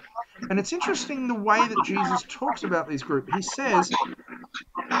tight. And it's interesting the way that Jesus talks about these groups. He says,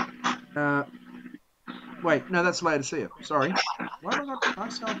 wait, no, that's Laodicea. Sorry. Why have I got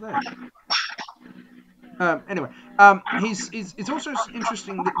myself there? Anyway, it's also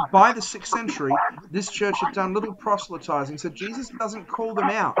interesting that by the 6th century, this church had done little proselytizing, so Jesus doesn't call them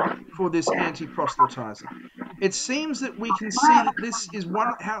out for this anti-proselytizing. It seems that we can see that this is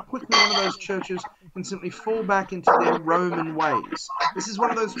how quickly one of those churches can simply fall back into their Roman ways. This is one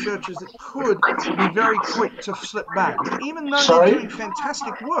of those churches that could be very quick to slip back. But even though they're doing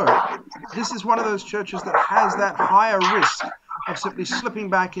fantastic work, this is one of those churches that has that higher risk of simply slipping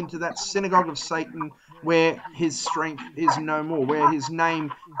back into that synagogue of Satan, where his strength is no more, where his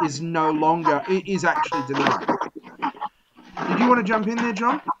name is no longer, is actually denied. Did you want to jump in there,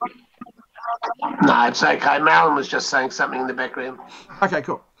 John? No, it's okay. Marilyn was just saying something in the background. Okay,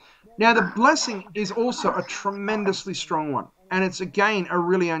 cool. Now, the blessing is also a tremendously strong one, and it's, again, a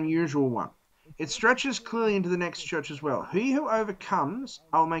really unusual one. It stretches clearly into the next church as well. He who overcomes,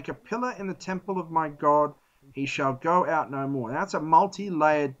 I'll make a pillar in the temple of my God. He shall go out no more. Now, that's a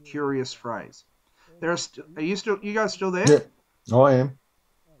multi-layered, curious phrase. Are you guys still there? Yeah, I am.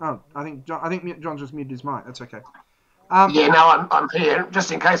 Oh, I think John just muted his mic. That's okay. Yeah, no, I'm here.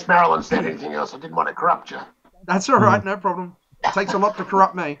 Just in case Marilyn said anything else, I didn't want to corrupt you. That's all right, no problem. It takes a lot to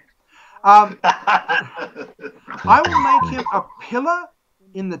corrupt me. I will make him a pillar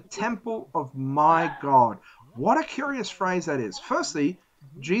in the temple of my God. What a curious phrase that is. Firstly,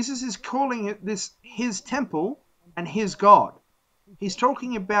 Jesus is calling this his temple and his God. He's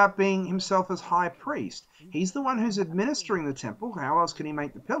talking about being himself as high priest. He's the one who's administering the temple. How else can he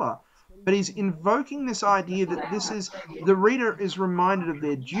make the pillar? But he's invoking this idea that the reader is reminded of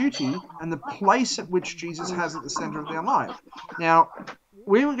their duty and the place at which Jesus has at the center of their life. Now,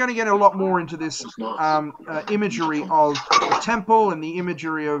 we were going to get a lot more into this imagery of the temple and the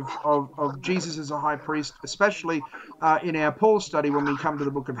imagery of Jesus as a high priest, especially in our Paul study when we come to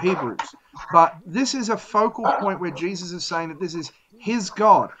the book of Hebrews. But this is a focal point where Jesus is saying that this is his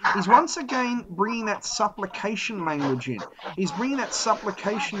God. He's once again bringing that supplication language in. He's bringing that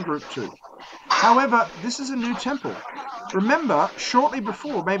supplication group too. However, this is a new temple. Remember, shortly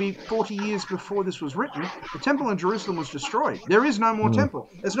before, maybe 40 years before this was written, the temple in Jerusalem was destroyed. There is no more temple.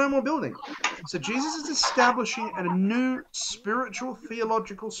 There's no more building. So Jesus is establishing a new spiritual,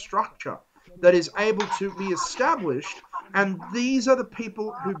 theological structure. that is able to be established. And these are the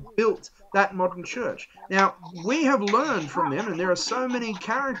people who built that modern church. Now, we have learned from them, and there are so many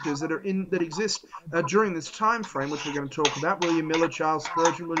characters that exist during this time frame, which we're going to talk about, William Miller, Charles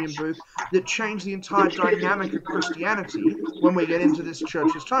Spurgeon, William Booth, that changed the entire dynamic of Christianity when we get into this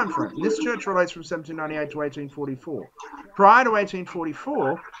church's time frame. And this church relates from 1798 to 1844. Prior to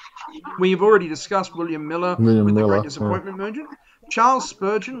 1844, we've already discussed William Miller with the Great Disappointment movement. Charles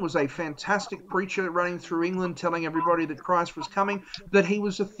Spurgeon was a fantastic preacher running through England, telling everybody that Christ was coming, that he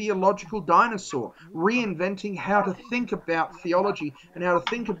was a theological dinosaur, reinventing how to think about theology and how to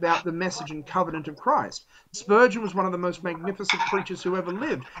think about the message and covenant of Christ. Spurgeon was one of the most magnificent preachers who ever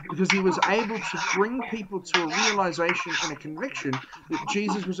lived because he was able to bring people to a realization and a conviction that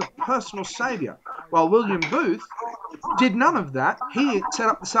Jesus was a personal savior. While William Booth did none of that, he set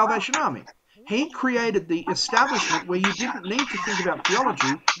up the Salvation Army. He created the establishment where you didn't need to think about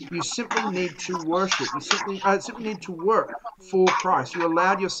theology. You simply need to worship. You simply need to work for Christ. You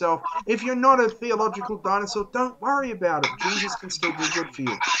allowed yourself, if you're not a theological dinosaur, don't worry about it. Jesus can still do good for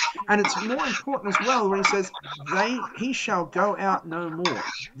you. And it's more important as well when he says, he shall go out no more.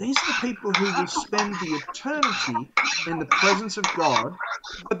 These are the people who will spend the eternity in the presence of God,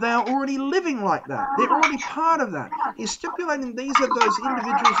 but they are already living like that. They're already part of that. He's stipulating these are those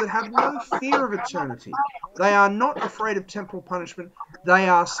individuals that have no fear of eternity. They are not afraid of temporal punishment. They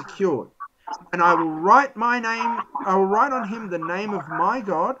are secured. And I will write on him the name of my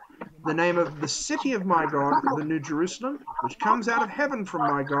God, the name of the city of my God, the New Jerusalem, which comes out of heaven from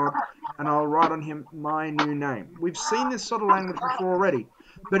my God, and I'll write on him my new name. We've seen this sort of language before already,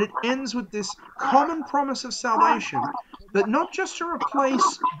 but it ends with this common promise of salvation, but not just to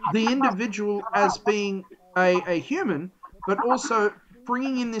replace the individual as being a human, but also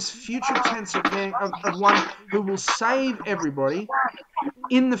bringing in this future tense of one who will save everybody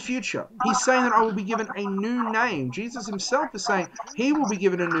in the future. He's saying that I will be given a new name. Jesus himself is saying he will be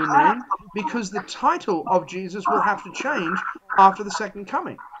given a new name because the title of Jesus will have to change after the second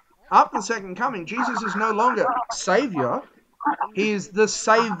coming. After the second coming, Jesus is no longer Savior. He is the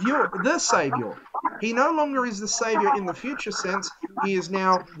Savior. He no longer is the Savior in the future sense. He is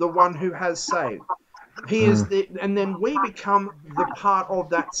now the one who has saved. He is and then we become the part of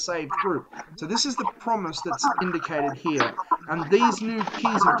that saved group. So this is the promise that's indicated here. And these new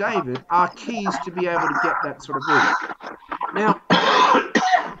keys of David are keys to be able to get that sort of group. Now,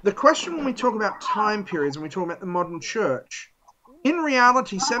 the question when we talk about time periods, when we talk about the modern church, in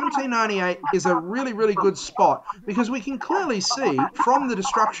reality, 1798 is a really, really good spot because we can clearly see from the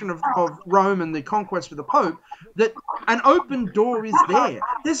destruction of Rome and the conquest of the Pope that an open door is there.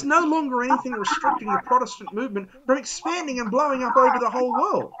 There's no longer anything restricting the Protestant movement from expanding and blowing up over the whole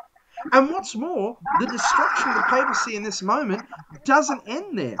world. And what's more, the destruction of the papacy in this moment doesn't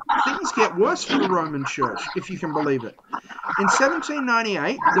end there. Things get worse for the Roman Church, if you can believe it. In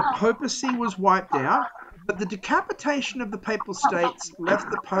 1798, the papacy was wiped out. But the decapitation of the Papal States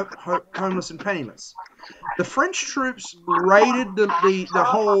left the Pope homeless and penniless. The French troops raided the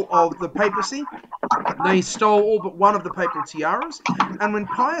whole of the papacy. They stole all but one of the papal tiaras. And when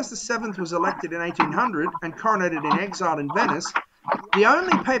Pius VII was elected in 1800 and coronated in exile in Venice, the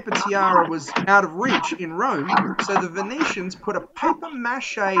only paper tiara was out of reach in Rome, so the Venetians put a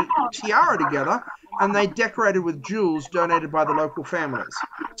papier-mâché tiara together and they decorated with jewels donated by the local families.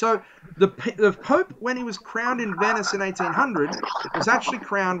 So the Pope, when he was crowned in Venice in 1800, was actually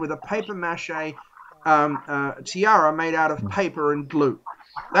crowned with a papier-mâché tiara made out of paper and glue.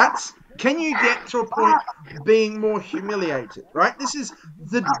 Can you get to a point being more humiliated, right? This is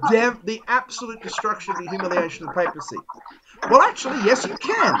the absolute destruction and humiliation of the papacy. Well, actually, yes, you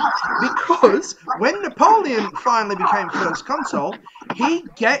can. Because when Napoleon finally became first consul, he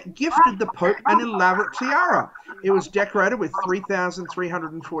gifted the Pope an elaborate tiara. It was decorated with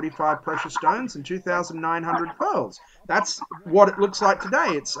 3,345 precious stones and 2,900 pearls. That's what it looks like today.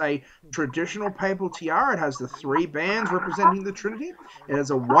 It's a traditional papal tiara. It has the 3 bands representing the Trinity. It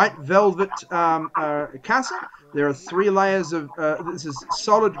has a white velvet cassock. There are 3 layers of, this is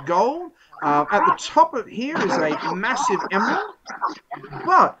solid gold. At the top of here is a massive emerald.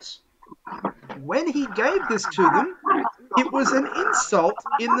 But when he gave this to them, it was an insult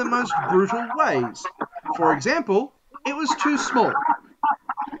in the most brutal ways. For example, it was too small.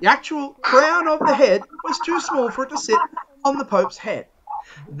 The actual crown of the head was too small for it to sit on the Pope's head.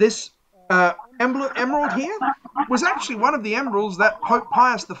 This emerald here was actually one of the emeralds that Pope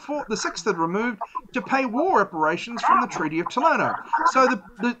Pius VI had removed to pay war reparations from the Treaty of Tolono. So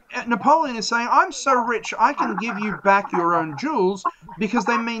Napoleon is saying, I'm so rich I can give you back your own jewels because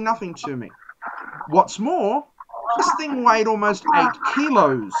they mean nothing to me. What's more, this thing weighed almost 8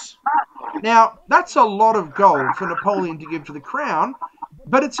 kilos. Now, that's a lot of gold for Napoleon to give to the crown,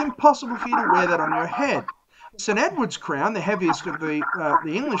 but it's impossible for you to wear that on your head. St. Edward's crown, the heaviest of the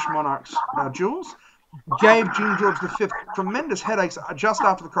English monarch's jewels, gave King George V tremendous headaches just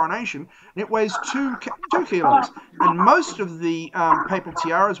after the coronation. And it weighs 2 kilos, and most of the papal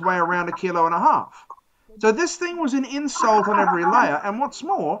tiaras weigh around 1.5 kilos. So this thing was an insult on every layer, and what's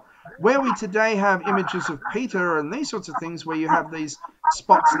more, where we today have images of Peter and these sorts of things where you have these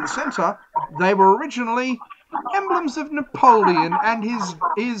spots in the center, they were originally emblems of Napoleon and his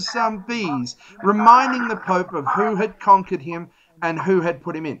bees, reminding the Pope of who had conquered him and who had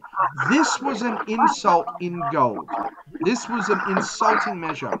put him in. This was an insult in gold. This was an insulting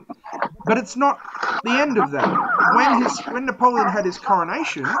measure. But it's not the end of that. When Napoleon had his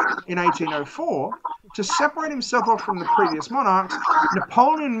coronation in 1804, to separate himself off from the previous monarchs,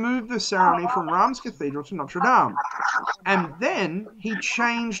 Napoleon moved the ceremony from Rheims Cathedral to Notre Dame. And then he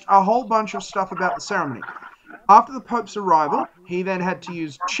changed a whole bunch of stuff about the ceremony. After the Pope's arrival, he then had to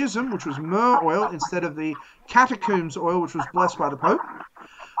use chrism, which was myrrh oil, instead of the catacombs oil, which was blessed by the Pope.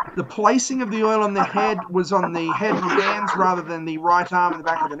 The placing of the oil on the head was on the head and hands rather than the right arm and the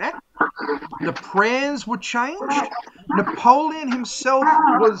back of the neck. The prayers were changed. Napoleon himself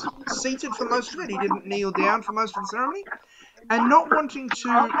was seated for most of it. He didn't kneel down for most of the ceremony. And not wanting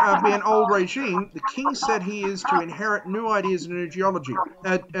to be an old regime, the king said he is to inherit new ideas and new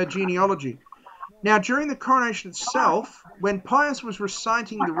genealogy. Now, during the coronation itself, when Pius was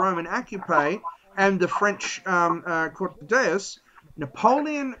reciting the Roman Acupay and the French Court de Deus,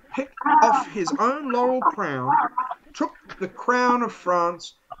 Napoleon picked off his own laurel crown, took the crown of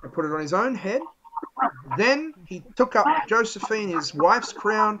France and put it on his own head. Then he took up Josephine, his wife's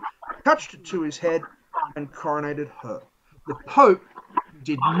crown, touched it to his head, and coronated her. The Pope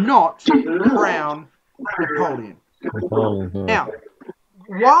did not crown Napoleon. Now,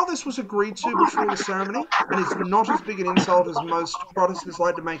 while this was agreed to before the ceremony, and it's not as big an insult as most Protestants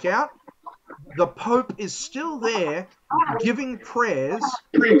like to make out, the Pope is still there giving prayers,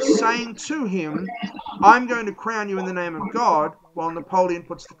 saying to him, I'm going to crown you in the name of God, while Napoleon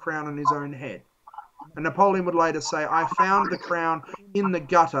puts the crown on his own head. And Napoleon would later say, I found the crown in the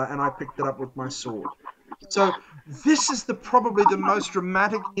gutter and I picked it up with my sword. So this is probably the most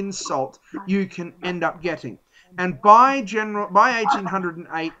dramatic insult you can end up getting. And by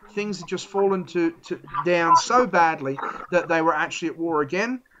 1808, things had just fallen down so badly that they were actually at war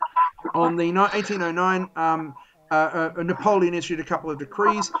again. On the 1809, Napoleon issued a couple of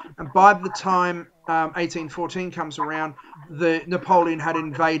decrees, and by the time 1814 comes around, Napoleon had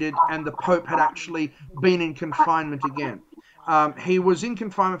invaded, and the Pope had actually been in confinement again. He was in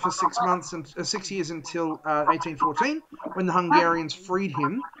confinement for 6 years until 1814, when the Hungarians freed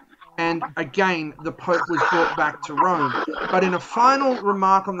him. And again, the Pope was brought back to Rome. But in a final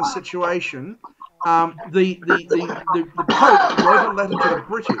remark on the situation, the Pope wrote a letter to the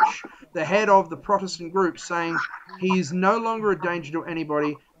British, the head of the Protestant group, saying he is no longer a danger to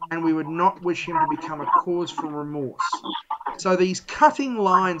anybody, and we would not wish him to become a cause for remorse. So these cutting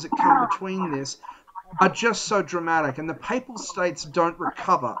lines that come between this are just so dramatic, and the Papal States don't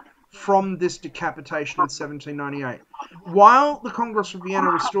recover from this decapitation in 1798. While the Congress of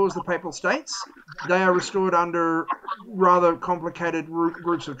Vienna restores the Papal States, they are restored under rather complicated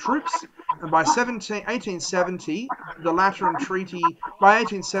groups of troops, and by 1870, the Lateran Treaty, by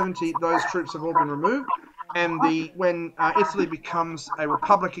 1870, those troops have all been removed, and when Italy becomes a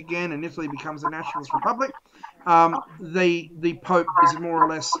republic again, and Italy becomes a nationalist republic, the Pope is more or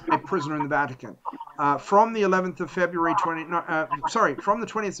less a prisoner in the Vatican. From the 11th of February, from the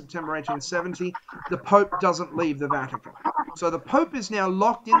 20th September 1870, the Pope doesn't leave the Vatican. So the Pope is now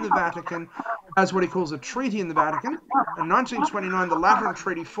locked in the Vatican as what he calls a treaty in the Vatican. In 1929, the Lateran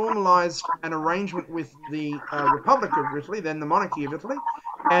Treaty formalized an arrangement with the Republic of Italy, then the Monarchy of Italy,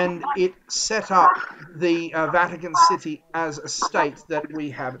 and it set up the Vatican City as a state that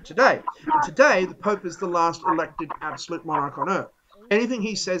we have today. And today, the Pope is the last elected absolute monarch on earth. Anything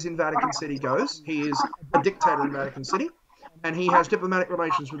he says in Vatican City goes. He is a dictator in Vatican City, and he has diplomatic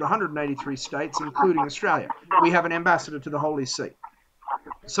relations with 183 states, including Australia. We have an ambassador to the Holy See.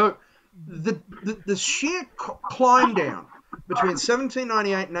 So the sheer climb down between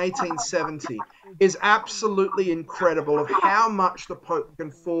 1798 and 1870 is absolutely incredible of how much the Pope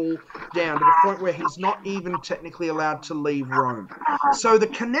can fall down to the point where he's not even technically allowed to leave Rome. So the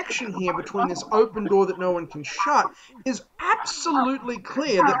connection here between this open door that no one can shut is absolutely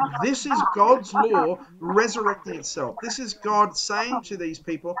clear that this is God's law resurrecting itself. This is God saying to these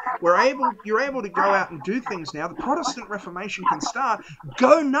people, you're able to go out and do things now. The Protestant Reformation can start.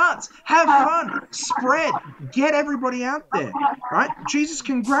 Go nuts, have fun, spread, get everybody out there, right? Jesus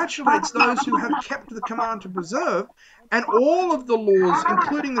congratulates those who have kept the command to preserve, and all of the laws,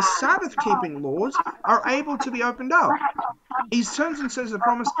 including the Sabbath-keeping laws, are able to be opened up. He turns and says the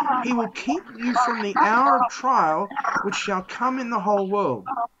promise, he will keep you from the hour of trial which shall come in the whole world.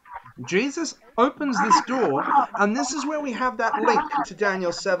 Jesus opens this door, and this is where we have that link to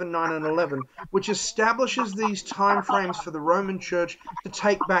Daniel 7, 9, and 11, which establishes these time frames for the Roman Church to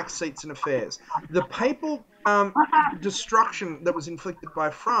take back seats in affairs. The papal destruction that was inflicted by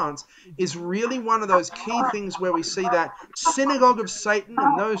France is really one of those key things where we see that synagogue of Satan,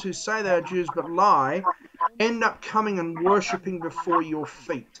 and those who say they are Jews but lie end up coming and worshipping before your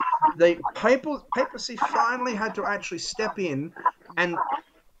feet. The papacy finally had to actually step in and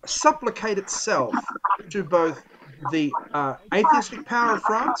supplicate itself to both the atheistic power of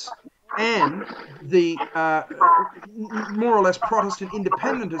France and the more or less Protestant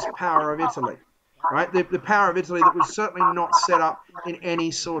independentist power of Italy. Right, the power of Italy that was certainly not set up in any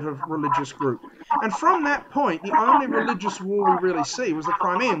sort of religious group. And from that point, the only religious war we really see was the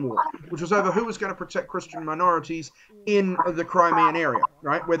Crimean War, which was over who was going to protect Christian minorities in the Crimean area,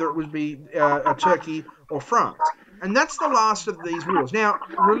 right, whether it would be Turkey or France. And that's the last of these wars. Now,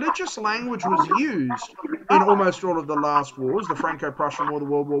 religious language was used in almost all of the last wars, the Franco-Prussian War, the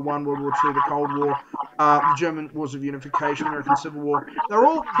World War I, World War II, the Cold War, the German Wars of Unification, American Civil War. They're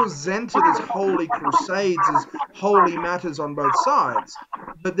all presented as holy crusades, as holy matters on both sides,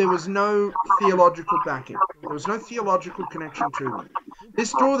 but there was no theological backing. There was no theological connection to them.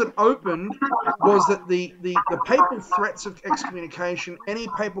 This door that opened was that the papal threats of excommunication, any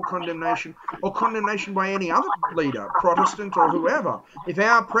papal condemnation, or condemnation by any other leader, Protestant or whoever, if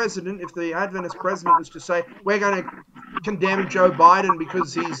the Adventist president was to say, we're going to condemn Joe Biden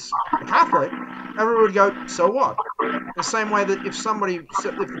because he's a Catholic, everyone would go, so what? The same way that if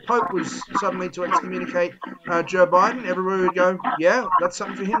the Pope was suddenly to excommunicate Joe Biden, everyone would go, yeah, that's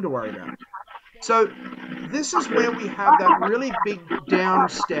something for him to worry about. So this is where we have that really big down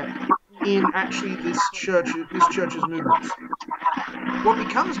step in actually this church's movements. What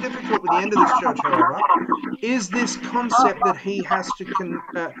becomes difficult with the end of this church, however, is this concept that he has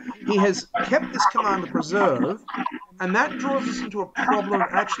kept this command to preserve, and that draws us into a problem of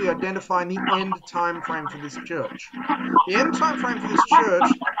actually identifying the end time frame for this church. The end time frame for this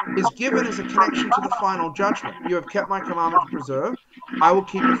church is given as a connection to the final judgment. You have kept my commandment to preserve. I will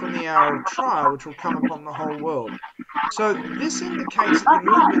keep you from the hour of trial, which will come upon the whole world. So this indicates that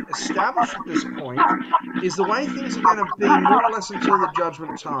the movement established at this point is the way things are going to be more or less until the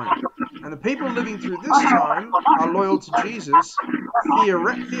judgment time. And the people living through this time are loyal to Jesus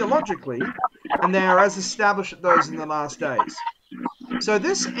theologically, and they are as established as those in the last days. So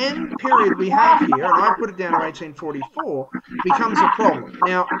this end period we have here, and I put it down to 1844, becomes a problem.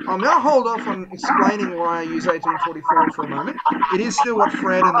 Now, I'm going to hold off on explaining why I use 1844 for a moment. It is still what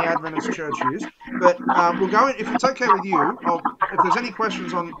Fred and the Adventist Church use, but we'll go in, if it's okay with you, if there's any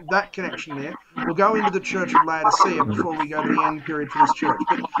questions on that connection there, we'll go into the Church of Laodicea before we go to the end period for this church.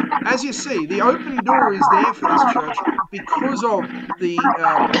 But as you see, the open door is there for this church because of the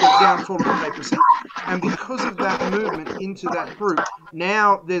downfall of the papacy, and because of that movement into that group.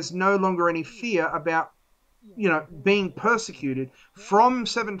 Now there's no longer any fear about, being persecuted. From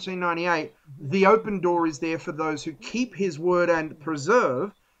 1798, the open door is there for those who keep his word and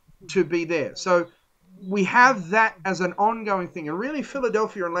preserve to be there. So we have that as an ongoing thing. And really,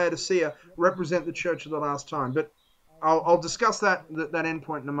 Philadelphia and Laodicea represent the church of the last time. But I'll discuss that end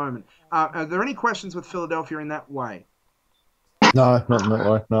point in a moment. Are there any questions with Philadelphia in that way? No, not in that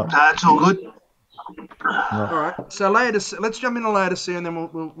way. No. It's all good. No. All right. So Laodicea, let's jump into Laodicea, and then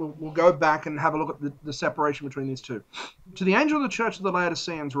we'll go back and have a look at the separation between these two. To the angel of the church of the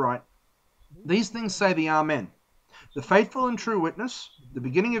Laodiceans write, these things say the Amen, the faithful and true witness, the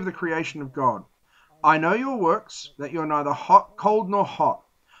beginning of the creation of God. I know your works, that you are neither cold nor hot.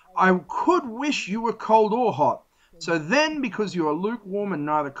 I could wish you were cold or hot. So then, because you are lukewarm and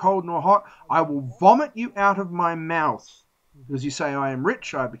neither cold nor hot, I will vomit you out of my mouth. Because you say, I am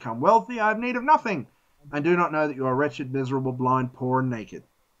rich, I have become wealthy, I have need of nothing, and do not know that you are wretched, miserable, blind, poor, and naked.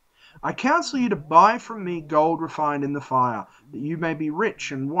 I counsel you to buy from me gold refined in the fire, that you may be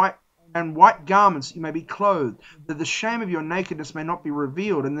rich, and white and white garments that you may be clothed, that the shame of your nakedness may not be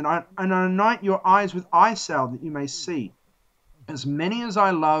revealed, and anoint your eyes with eye salve that you may see. As many as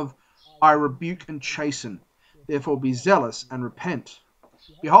I love, I rebuke and chasten. Therefore be zealous and repent.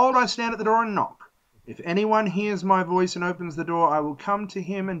 Behold, I stand at the door and knock. If anyone hears my voice and opens the door, I will come to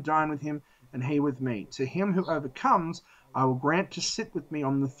him and dine with him, and he with me. To him who overcomes, I will grant to sit with me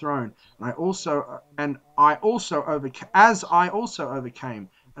on the throne, and I also overcame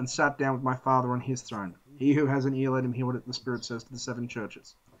and sat down with my Father on his throne. He who has an ear, let him hear what the Spirit says to the seven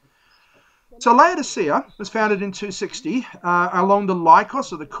churches. So Laodicea was founded in 260 along the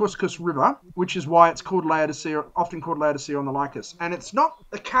Lycus or the Couscous River, which is why it's called Laodicea, often called Laodicea on the Lycus. And it's not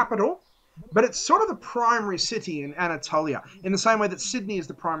the capital, but it's sort of the primary city in Anatolia, in the same way that Sydney is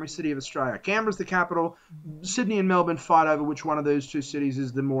the primary city of Australia. Canberra's the capital. Sydney and Melbourne fight over which one of those two cities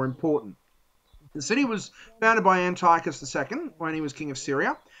is the more important. The city was founded by Antiochus II when he was king of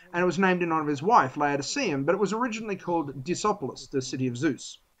Syria, and it was named in honor of his wife, Laodicean, but it was originally called Diospolis, the city of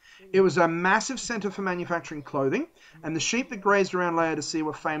Zeus. It was a massive center for manufacturing clothing, and the sheep that grazed around Laodicea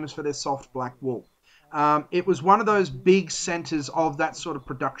were famous for their soft black wool. It was one of those big centers of that sort of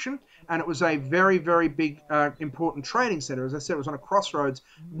production, and it was a very, very big, important trading center. As I said, it was on a crossroads,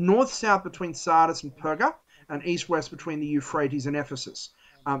 north-south between Sardis and Perga, and east-west between the Euphrates and Ephesus.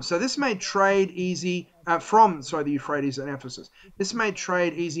 So this made trade easy the Euphrates and Ephesus. This made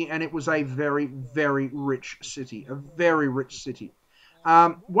trade easy, and it was a very, very rich city, a very rich city.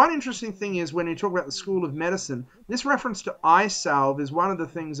 One interesting thing is when you talk about the School of Medicine, this reference to eye salve is one of the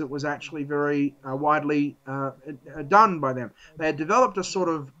things that was actually very widely done by them. They had developed a sort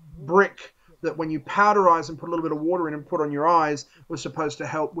of brick that when you powderize and put a little bit of water in and put on your eyes was supposed to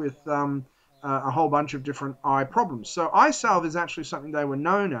help with a whole bunch of different eye problems. So eye salve is actually something they were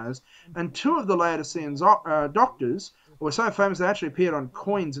known as, and two of the Laodicean doctors were so famous they actually appeared on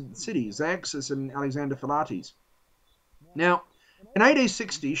coins in the cities, Xerxes and Alexander Philates. Now, in AD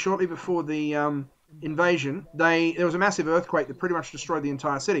 60, shortly before the invasion, there was a massive earthquake that pretty much destroyed the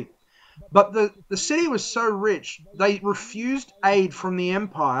entire city. But the city was so rich, they refused aid from the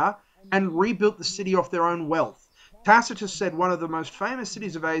empire and rebuilt the city off their own wealth. Tacitus said one of the most famous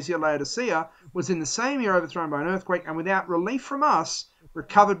cities of Asia, Laodicea, was in the same year overthrown by an earthquake and without relief from us,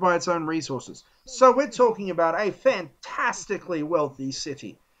 recovered by its own resources. So we're talking about a fantastically wealthy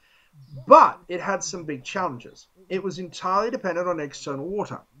city. But it had some big challenges. It was entirely dependent on external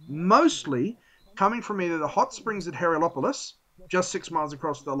water, mostly coming from either the hot springs at Herolopolis, just 6 miles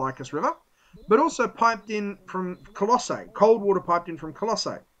across the Lycus River, but also piped in from Colossae, cold water piped in from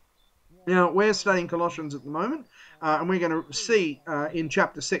Colossae. Now, we're studying Colossians at the moment, and we're going to see in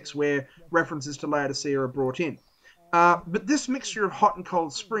chapter 6 where references to Laodicea are brought in. But this mixture of hot and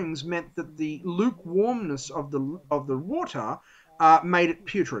cold springs meant that the lukewarmness of the water made it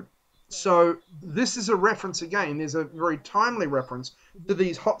putrid. So this is a reference again. There's a very timely reference to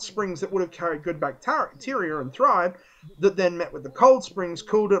these hot springs that would have carried good bacteria and thrived, that then met with the cold springs,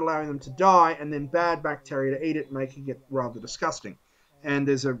 cooled it, allowing them to die, and then bad bacteria to eat it, making it rather disgusting. And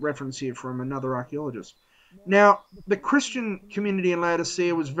there's a reference here from another archaeologist. Now, the Christian community in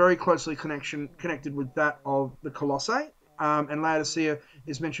Laodicea was very closely connected with that of the Colossae, and Laodicea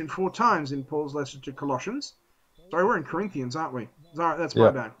is mentioned 4 times in Paul's letter to Colossians. Sorry, we're in Corinthians, aren't we? Sorry, that's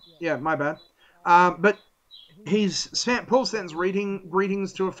my bad. Yeah, my bad. But Paul sends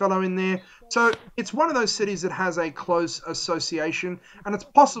greetings to a fellow in there. So it's one of those cities that has a close association, and it's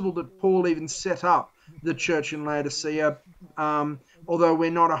possible that Paul even set up the church in Laodicea, although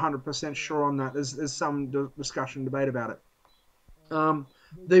we're not 100% sure on that. There's some discussion, debate about it.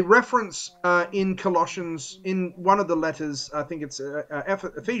 The reference in Colossians, in one of the letters, I think it's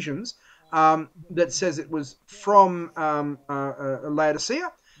Ephesians, that says it was from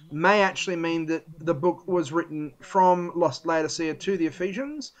Laodicea, may actually mean that the book was written from Laodicea to the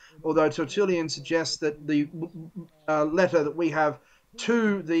Ephesians, although Tertullian suggests that the letter that we have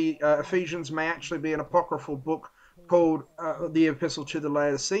to the Ephesians may actually be an apocryphal book called the Epistle to the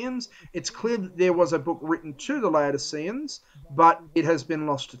Laodiceans. It's clear that there was a book written to the Laodiceans, but it has been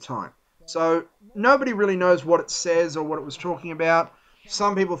lost to time. So nobody really knows what it says or what it was talking about.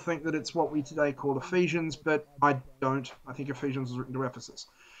 Some people think that it's what we today call Ephesians, but I don't. I think Ephesians was written to Ephesus.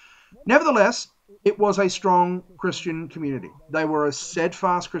 Nevertheless, it was a strong Christian community. They were a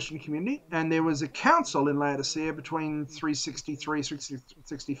steadfast Christian community, and there was a council in Laodicea between 363 and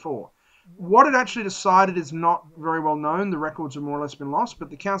 364. What it actually decided is not very well known. The records have more or less been lost, but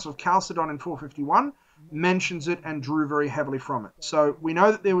the Council of Chalcedon in 451 mentions it and drew very heavily from it. So we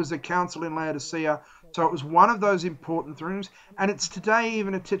know that there was a council in Laodicea, so it was one of those important rooms, and it's today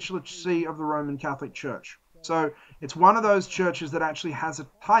even a titular see of the Roman Catholic Church. So It's one of those churches that actually has a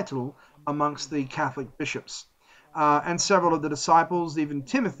title amongst the Catholic bishops. And several of the disciples, even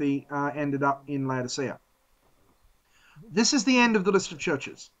Timothy, ended up in Laodicea. This is the end of the list of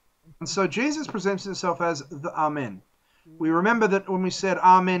churches. And so Jesus presents himself as the Amen. We remember that when we said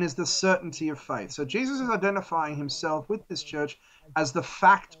Amen is the certainty of faith. So Jesus is identifying himself with this church as the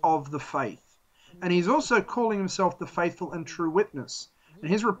fact of the faith. And he's also calling himself the faithful and true witness. And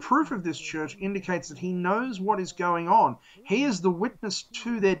his reproof of this church indicates that he knows what is going on. He is the witness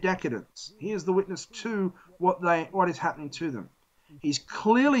to their decadence. He is the witness to what is happening to them. He's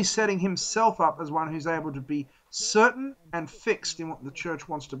clearly setting himself up as one who's able to be certain and fixed in what the church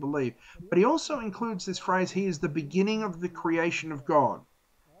wants to believe. But he also includes this phrase, he is the beginning of the creation of God.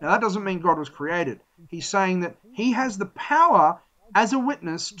 Now that doesn't mean God was created. He's saying that he has the power as a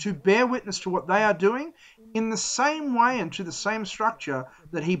witness to bear witness to what they are doing in the same way and to the same structure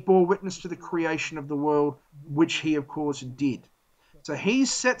that he bore witness to the creation of the world, which he of course did. So he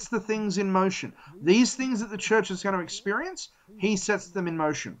sets the things in motion. These things that the church is going to experience, he sets them in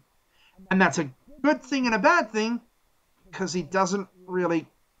motion. And that's a good thing and a bad thing because he doesn't really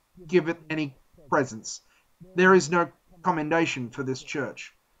give it any presence. There is no commendation for this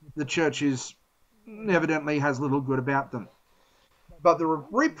church. The church evidently has little good about them. But the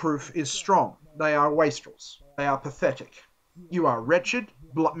reproof is strong. They are wastrels. They are pathetic. You are wretched,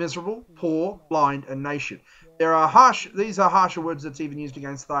 miserable, poor, blind, and naked. These are harsher words that's even used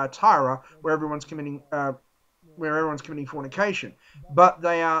against Thyatira, where everyone's committing fornication. But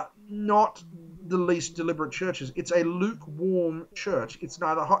they are not the least deliberate churches. It's a lukewarm church. It's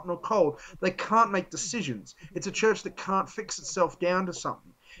neither hot nor cold. They can't make decisions. It's a church that can't fix itself down to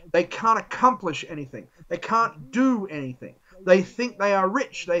something. They can't accomplish anything. They can't do anything. They think they are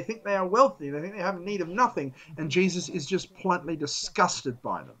rich. They think they are wealthy. They think they have need of nothing. And Jesus is just bluntly disgusted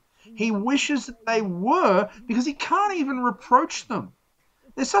by them. He wishes that they were, because he can't even reproach them.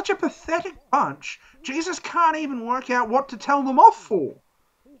 They're such a pathetic bunch. Jesus can't even work out what to tell them off for.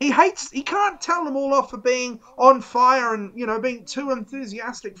 He can't tell them all off for being on fire and, being too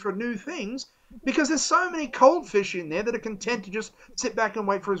enthusiastic for new things, because there's so many cold fish in there that are content to just sit back and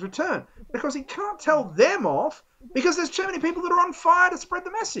wait for his return. Because he can't tell them off because there's too many people that are on fire to spread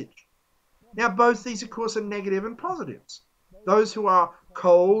the message. Now, both these, of course, are negative and positives. Those who are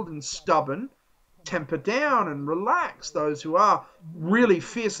cold and stubborn temper down and relax. Those who are really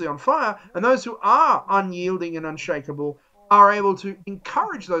fiercely on fire, and those who are unyielding and unshakable are able to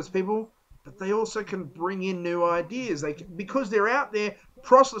encourage those people, but they also can bring in new ideas. Because they're out there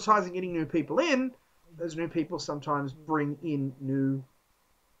proselytizing, getting new people in, those new people sometimes bring in new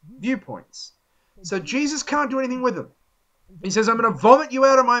viewpoints. So Jesus can't do anything with them. He says, I'm going to vomit you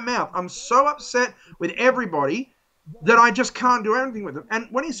out of my mouth. I'm so upset with everybody that I just can't do anything with them. And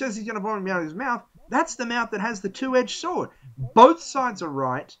when he says he's going to vomit me out of his mouth, that's the mouth that has the two-edged sword. Both sides are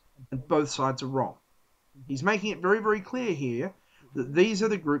right and both sides are wrong. He's making it very, very clear here that these are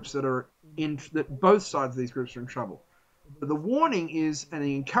the groups that both sides of these groups are in trouble. But the warning is, and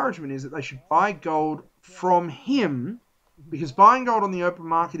the encouragement is, that they should buy gold from him, because buying gold on the open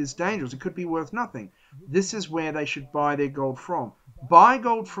market is dangerous. It could be worth nothing. This is where they should buy their gold from. Buy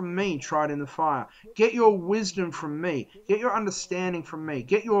gold from me, tried in the fire. Get your wisdom from me. Get your understanding from me.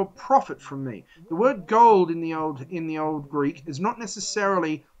 Get your profit from me. The word gold in the old Greek is not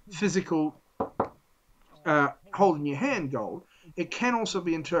necessarily physical hold in your hand gold. It can also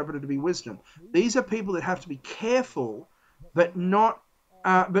be interpreted to be wisdom. These are people that have to be careful, but not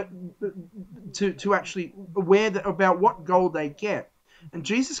to actually aware about what gold they get. And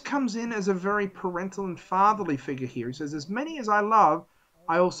Jesus comes in as a very parental and fatherly figure here. He says, as many as I love,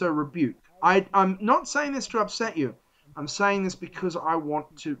 I also rebuke. I'm not saying this to upset you. I'm saying this because I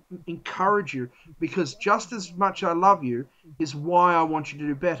want to encourage you, because just as much I love you is why I want you to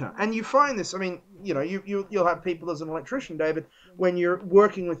do better. And you find this, you'll have people as an electrician, David, when you're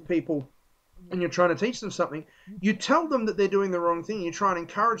working with people and you're trying to teach them something, you tell them that they're doing the wrong thing. You try and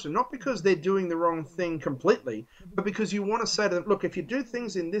encourage them, not because they're doing the wrong thing completely, but because you want to say to them, look, if you do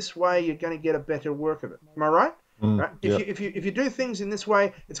things in this way, you're going to get a better work of it. Am I right? Right? Yep. If you do things in this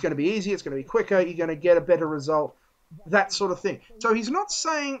way, it's going to be easier, it's going to be quicker, you're going to get a better result, that sort of thing. So he's not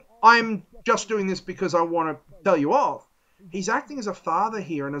saying, I'm just doing this because I want to tell you off. He's acting as a father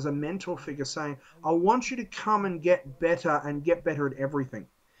here and as a mentor figure, saying, I want you to come and get better at everything.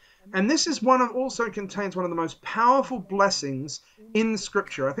 And this is also contains one of the most powerful blessings in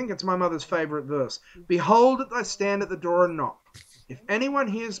Scripture. I think it's my mother's favorite verse. Behold, I stand at the door and knock. If anyone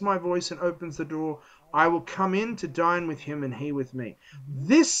hears my voice and opens the door, I will come in to dine with him and he with me.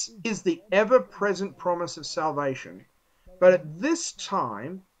 This is the ever-present promise of salvation. But at this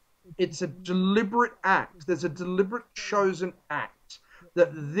time, It's a deliberate act. There's a deliberate chosen act that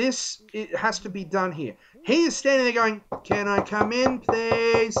it has to be done here. He is standing there going, "Can I come in,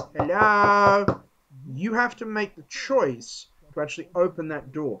 please? Hello?" You have to make the choice to actually open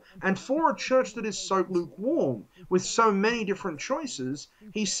that door. And for a church that is so lukewarm, with so many different choices,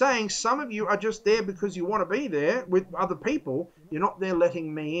 he's saying some of you are just there because you want to be there with other people. You're not there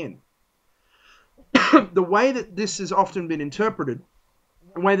letting me in. The way that this has often been interpreted,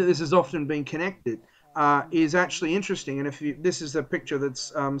 the way that this has often been connected, is actually interesting. And this is a picture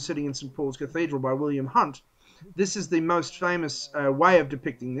that's sitting in St. Paul's Cathedral by William Hunt. This is the most famous way of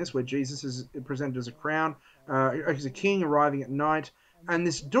depicting this, where Jesus is presented as a crown, as a king arriving at night. And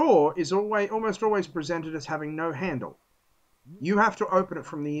this door is almost always presented as having no handle. You have to open it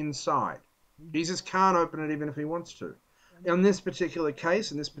from the inside. Jesus can't open it even if he wants to. In this particular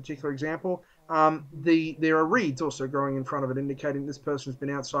case, in this particular example, there are reeds also growing in front of it, indicating this person has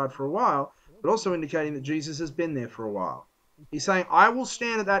been outside for a while, but also indicating that Jesus has been there for a while. He's saying, I will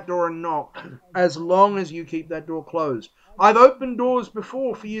stand at that door and knock as long as you keep that door closed. I've opened doors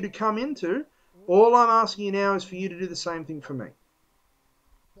before for you to come into. All I'm asking you now is for you to do the same thing for me.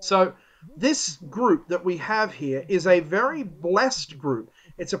 So this group that we have here is a very blessed group.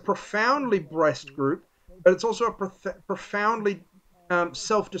 It's a profoundly blessed group, but it's also a profoundly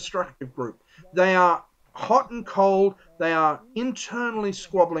self-destructive group. They are hot and cold. They are internally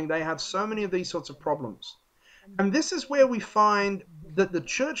squabbling. They have so many of these sorts of problems. And this is where we find that the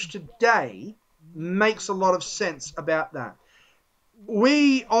church today makes a lot of sense about that.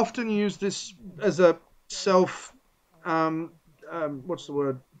 We often use this as a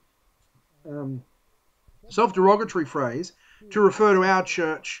self-derogatory phrase to refer to our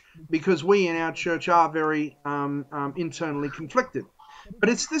church, because we in our church are very internally conflicted. But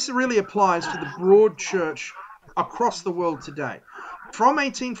this really applies to the broad church across the world today. From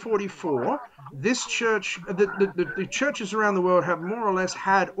 1844, this church, the churches around the world have more or less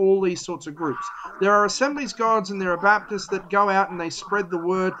had all these sorts of groups. There are Assemblies of God and there are Baptists that go out and they spread the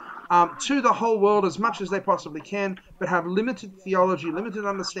word to the whole world as much as they possibly can, but have limited theology, limited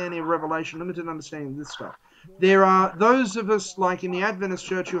understanding of Revelation, limited understanding of this stuff. There are those of us, like in the Adventist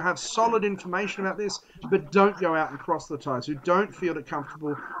church, who have solid information about this, but don't go out and proselytize, who don't feel it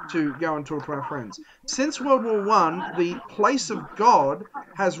comfortable to go and talk to our friends. Since World War I, the place of God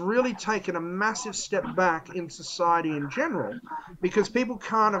has really taken a massive step back in society in general, because people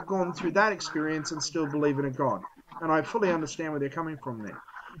can't have gone through that experience and still believe in a God. And I fully understand where they're coming from there.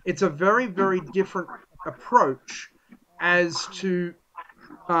 It's a very, very different approach as to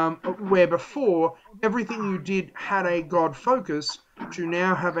where before everything you did had a God focus, to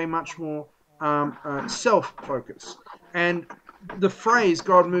now have a much more self focus. And the phrase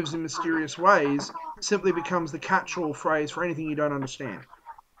God moves in mysterious ways simply becomes the catch-all phrase for anything you don't understand.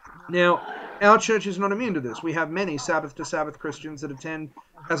 Now, our church is not immune to this. We have many Sabbath to Sabbath Christians that attend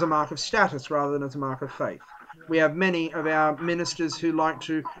as a mark of status rather than as a mark of faith. We have many of our ministers who like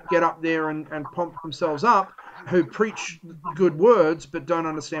to get up there and pump themselves up, who preach good words but don't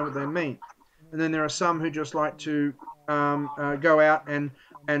understand what they mean. And then there are some who just like to go out and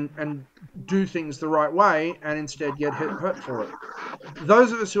do things the right way and instead get hurt for it.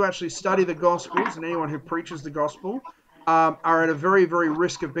 Those of us who actually study the Gospels, and anyone who preaches the Gospel, are at a very, very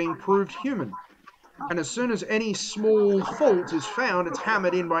risk of being proved human. And as soon as any small fault is found, it's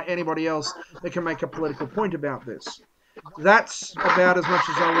hammered in by anybody else that can make a political point about this. That's about as much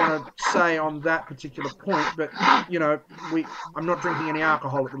as I want to say on that particular point. But, you know, I'm not drinking any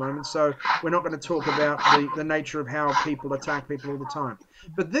alcohol at the moment, so we're not going to talk about the nature of how people attack people all the time.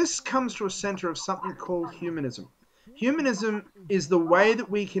 But this comes to a center of something called humanism. Humanism is the way that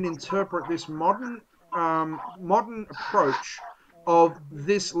we can interpret this modern approach of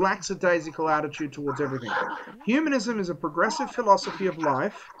this lackadaisical attitude towards everything. Humanism is a progressive philosophy of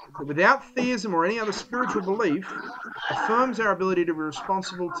life that, without theism or any other spiritual belief, affirms our ability to be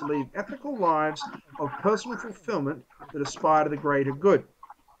responsible to lead ethical lives of personal fulfillment that aspire to the greater good.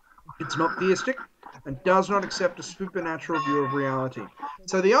 It's not theistic and does not accept a supernatural view of reality.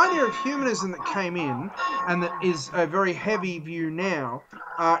 So the idea of humanism that came in, and that is a very heavy view now,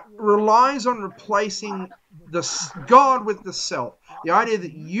 relies on replacing the God with the self. The idea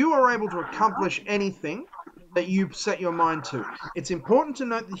that you are able to accomplish anything that you set your mind to. It's important to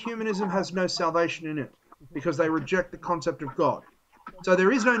note that humanism has no salvation in it, because they reject the concept of God. So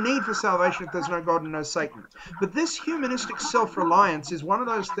there is no need for salvation if there's no God and no Satan. But this humanistic self-reliance is one of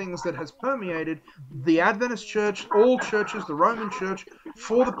those things that has permeated the Adventist church, all churches, the Roman church,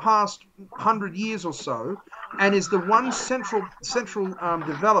 for the past 100 years or so, and is the one central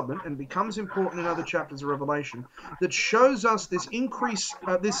development, and becomes important in other chapters of Revelation, that shows us this increase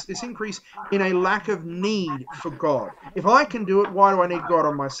in a lack of need for God. If I can do it, why do I need God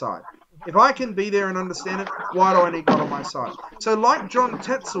on my side? If I can be there and understand it, why do I need God on my side? So like John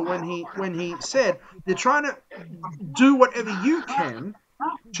Tetzel, when he said, they're trying to do whatever you can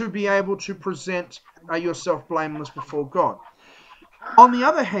to be able to present yourself blameless before God. On the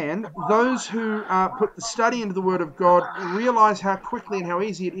other hand, those who put the study into the Word of God realize how quickly and how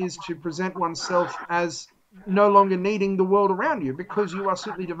easy it is to present oneself as no longer needing the world around you, because you are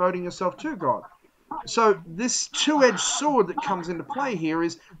simply devoting yourself to God. So this two-edged sword that comes into play here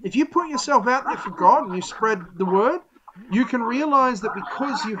is, if you put yourself out there for God and you spread the Word, you can realize that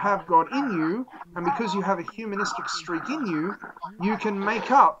because you have God in you, and because you have a humanistic streak in you, you can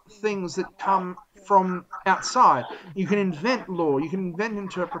make up things that come from outside. You can invent law, you can invent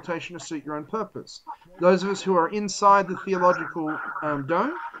interpretation to suit your own purpose. Those of us who are inside the theological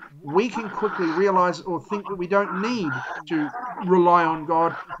dome, we can quickly realize or think that we don't need to rely on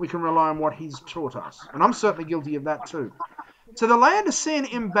God. We can rely on what He's taught us. And I'm certainly guilty of that too. So the Laodicean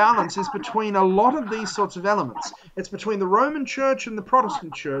imbalance is between a lot of these sorts of elements. It's between the Roman Church and the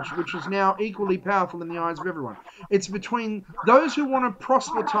Protestant Church, which is now equally powerful in the eyes of everyone. It's between those who want to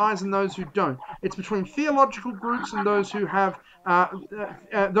proselytize and those who don't. It's between theological groups and those who have on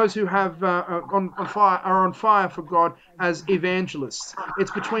fire for God as evangelists.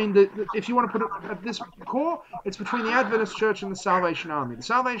 It's between if you want to put it at this core, it's between the Adventist Church and the Salvation Army. The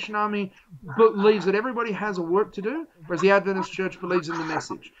Salvation Army believes that everybody has a work to do, whereas the Adventist Church believes in the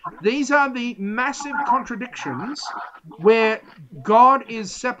message. These are the massive contradictions where God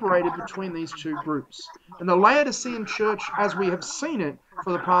is separated between these two groups. And the Laodicean Church, as we have seen it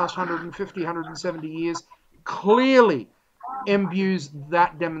for the past 150, 170 years, clearly imbues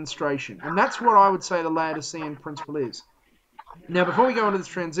that demonstration. And that's what I would say the Laodicean principle is. Now, before we go into this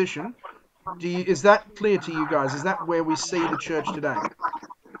transition, is that clear to you guys? Is that where we see the church today?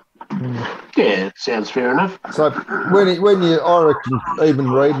 Yeah, it sounds fair enough. So I reckon,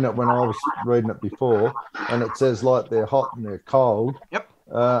 even reading it when I was reading it before, and it says like they're hot and they're cold. Yep.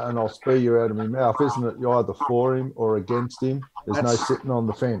 And I'll spew you out of my mouth. Isn't it? You're either for him or against him. There's no sitting on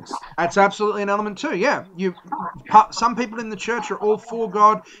the fence. That's absolutely an element too. Yeah, some people in the church are all for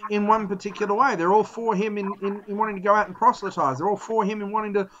God in one particular way. They're all for Him in wanting to go out and proselytize. They're all for Him in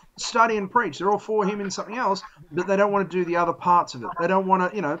wanting to study and preach. They're all for Him in something else, but they don't want to do the other parts of it. They don't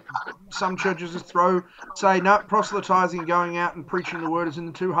want to, some churches just say, no, proselytizing and going out and preaching the word is in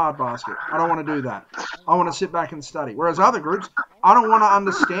the too hard basket. I don't want to do that. I want to sit back and study. Whereas other groups, I don't want to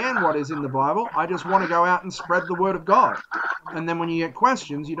understand what is in the Bible. I just want to go out and spread the word of God. And then when you get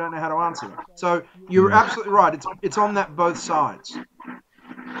questions, you don't know how to answer them. So you're absolutely right. It's on that both sides.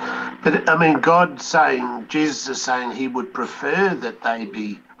 But I mean, Jesus is saying He would prefer that they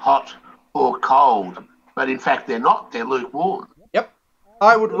be hot or cold, but in fact they're not. They're lukewarm. Yep.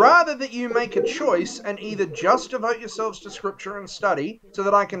 I would rather that you make a choice and either just devote yourselves to Scripture and study so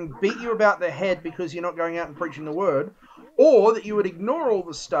that I can beat you about the head because you're not going out and preaching the word, or that you would ignore all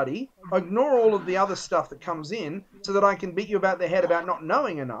the study, ignore all of the other stuff that comes in, so that I can beat you about the head about not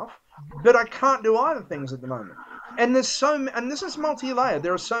knowing enough. But I can't do either things at the moment. And and this is multi-layered.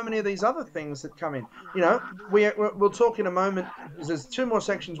 There are so many of these other things that come in. We'll talk in a moment. There's two more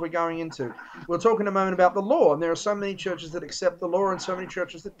sections we're going into. We'll talk in a moment about the law, and there are so many churches that accept the law and so many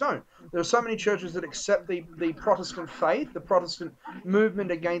churches that don't. There are so many churches that accept the Protestant faith, the Protestant movement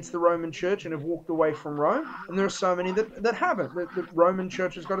against the Roman Church, and have walked away from Rome. And there are so many that haven't. The Roman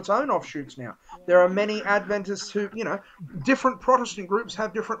Church has got its own offshoots now. There are many Adventists who, different Protestant groups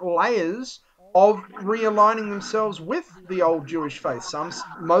have different layers of realigning themselves with the old Jewish faith.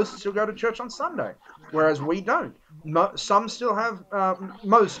 Most still go to church on Sunday, whereas we don't. Some still have,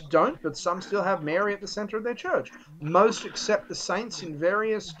 most don't, but some still have Mary at the center of their church. Most accept the saints in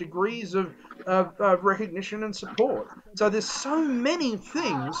various degrees of recognition and support. So there's so many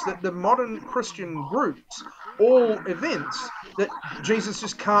things that the modern Christian groups all evince that Jesus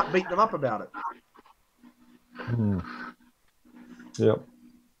just can't beat them up about it. Yep.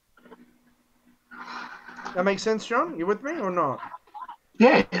 That makes sense, John? You with me or not?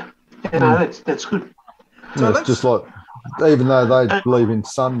 Yeah. No, that's good. So it's just like, even though they believe in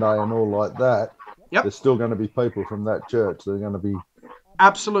Sunday and all like that, there's still going to be people from that church that are going to be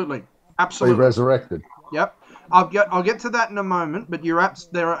absolutely be resurrected. Yep. I'll get to that in a moment, but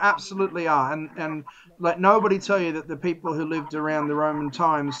there absolutely are, and let nobody tell you that the people who lived around the Roman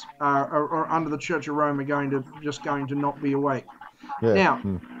times are under the Church of Rome are going to not be awake. Yeah.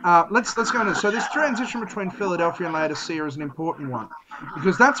 Now, let's go into. So this transition between Philadelphia and Laodicea is an important one,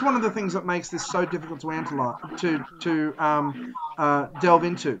 because that's one of the things that makes this so difficult to delve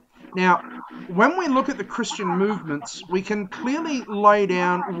into. Now, when we look at the Christian movements, we can clearly lay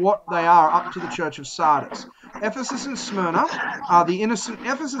down what they are up to the Church of Sardis. Ephesus and Smyrna are the innocent.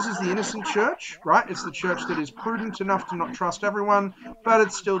 Ephesus is the innocent church, right? It's the church that is prudent enough to not trust everyone, but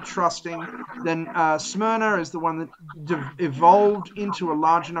it's still trusting. Then Smyrna is the one that evolved into a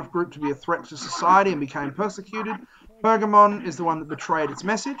large enough group to be a threat to society and became persecuted. Pergamon is the one that betrayed its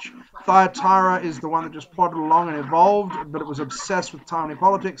message. Thyatira is the one that just plodded along and evolved, but it was obsessed with timely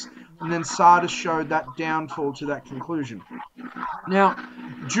politics. And then Sardis showed that downfall to that conclusion. Now,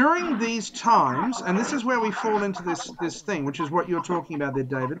 during these times, and this is where we fall into this thing, which is what you're talking about there,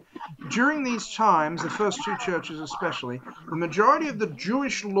 David. During these times, the first two churches especially, the majority of the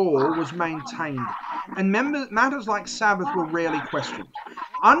Jewish law was maintained, and matters like Sabbath were rarely questioned.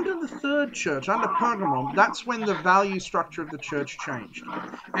 Under the third church, under Pergamon, that's when the value structure of the church changed.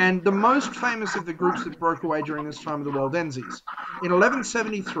 And the most famous of the groups that broke away during this time are the Waldenses. In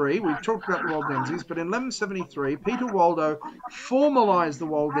 1173, we've talked about the Waldenses, but in 1173, Peter Waldo formalized the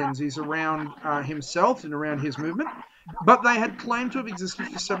Waldenses around himself and around his movement, but they had claimed to have existed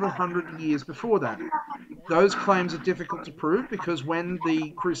for several hundred years before that. Those claims are difficult to prove because when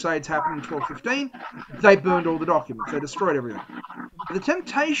the Crusades happened in 1215, they burned all the documents. They destroyed everything. The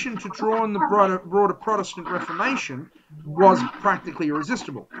temptation to draw on the broader Protestant Reformation was practically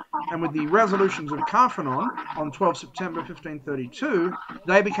irresistible. And with the resolutions of Carphanon on 12 September 1532,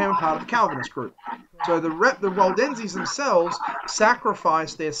 they became a part of the Calvinist group. So the Waldenses themselves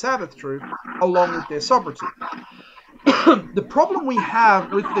sacrificed their Sabbath truth along with their sobriety. The problem we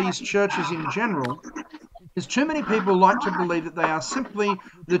have with these churches in general is too many people like to believe that they are simply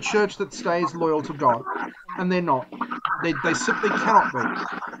the church that stays loyal to God, and they're not. They simply cannot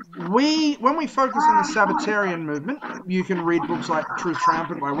be. When we focus on the Sabbatarian movement, you can read books like Truth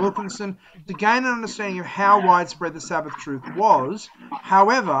Triumphant by Wilkinson to gain an understanding of how widespread the Sabbath truth was.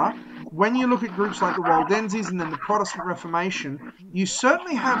 However, when you look at groups like the Waldenses and then the Protestant Reformation, you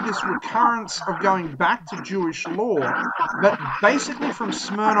certainly have this recurrence of going back to Jewish law, but basically from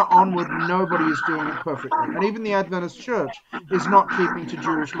Smyrna onward, nobody is doing it perfectly. And even the Adventist Church is not keeping to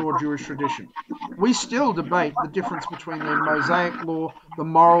Jewish law, Jewish tradition. We still debate the difference between the Mosaic law, the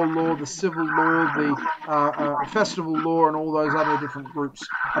moral law, the civil law, the festival law, and all those other different groups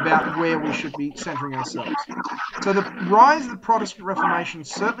about where we should be centering ourselves. So the rise of the Protestant Reformation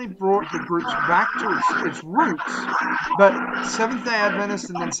certainly brought the groups back to its roots, but Seventh-day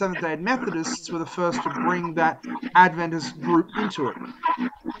Adventists and then Seventh-day Methodists were the first to bring that Adventist group into it.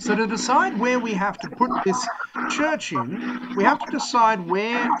 So to decide where we have to put this church in, we have to decide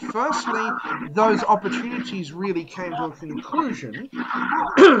where, firstly, those opportunities really came to a conclusion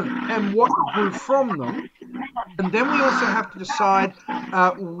and what grew from them. And then we also have to decide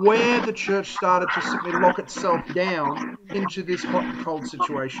where the church started to simply lock itself down into this hot and cold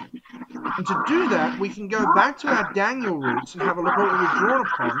situation. And to do that, we can go back to our Daniel roots and have a look at what we've drawn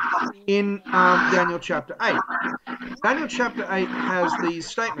upon in Daniel chapter 8. Daniel chapter 8 has these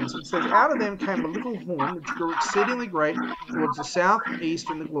statements. It says, "Out of them came a little horn which grew exceedingly great towards the south, east,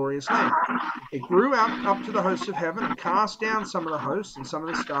 and the glorious land. It grew out up to the hosts of heaven and cast down some of the hosts and some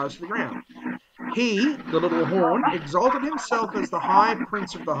of the stars to the ground. He, the little horn, exalted himself as the high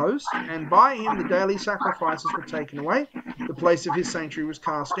prince of the host, and by him the daily sacrifices were taken away. The place of his sanctuary was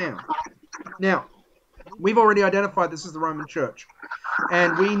cast down." Now, we've already identified this as the Roman Church,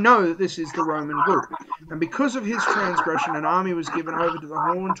 and we know that this is the Roman group. And because of his transgression, an army was given over to the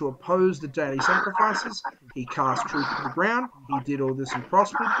horn to oppose the daily sacrifices. He cast truth to the ground. He did all this and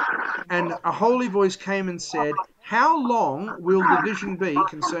prospered. And a holy voice came and said, "How long will the vision be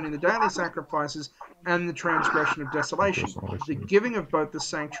concerning the daily sacrifices and the transgression of desolation, the giving of both the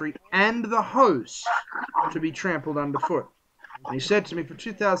sanctuary and the host to be trampled underfoot?" And he said to me, "For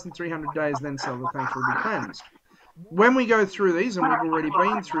 2,300 days then shall the sanctuary be cleansed." When we go through these, and we've already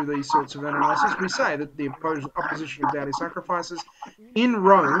been through these sorts of analysis, we say that the opposition of daily sacrifices in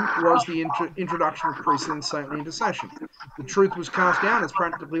Rome was the introduction of priestly and saintly intercession. The truth was cast down as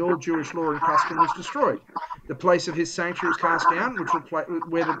practically all Jewish law and custom was destroyed. The place of his sanctuary was cast down,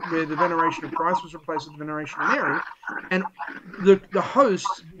 where the veneration of Christ was replaced with the veneration of Mary. And the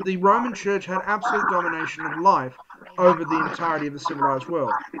host, the Roman Church, had absolute domination of life over the entirety of the civilized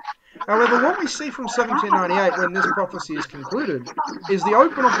world. However, what we see from 1798, when this prophecy is concluded, is the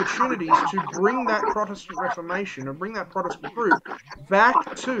open opportunities to bring that Protestant Reformation, or bring that Protestant group,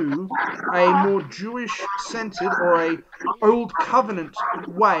 back to a more Jewish-centered or a Old Covenant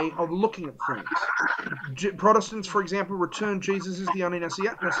way of looking at things. Protestants, for example, return Jesus as the only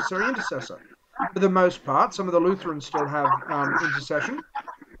necessary intercessor. For the most part, some of the Lutherans still have intercession,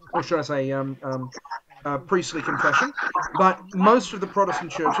 or should I say priestly confession, but most of the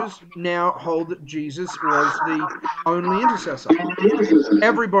Protestant churches now hold that Jesus was the only intercessor.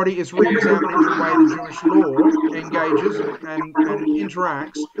 Everybody is re-examining the way the Jewish law engages and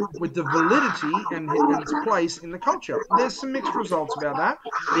interacts with the validity and its place in the culture. There's some mixed results about that.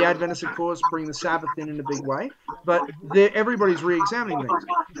 The Adventists, of course, bring the Sabbath in a big way, but everybody's re-examining things.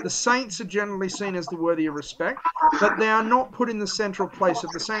 The saints are generally seen as the worthy of respect, but they are not put in the central place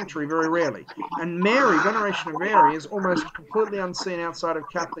of the sanctuary very rarely. And Mary, veneration of Mary, is almost completely unseen outside of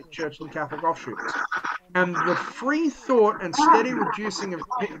Catholic Church and Catholic offshoots. And the free thought and steady reducing of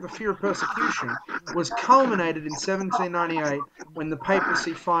the fear of persecution was culminated in 1798 when the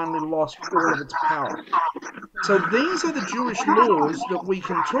papacy finally lost all of its power. So these are the Jewish laws that we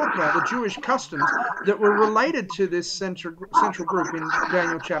can talk about, the Jewish customs that were related to this central group in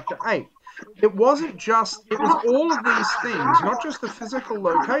Daniel chapter 8. It was all of these things, not just the physical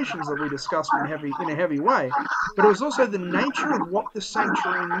locations that we discussed in a heavy way, but it was also the nature of what the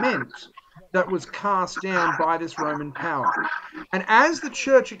sanctuary meant that was cast down by this Roman power. And as the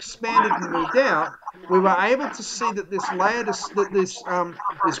church expanded and moved out, we were able to see that this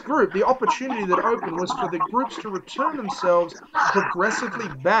group, the opportunity that opened was for the groups to return themselves progressively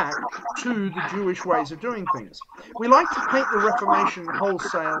back to the Jewish ways of doing things. We like to paint the Reformation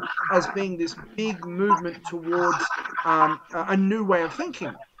wholesale as being this big movement towards a new way of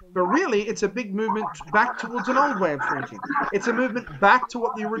thinking. But really, it's a big movement back towards an old way of thinking. It's a movement back to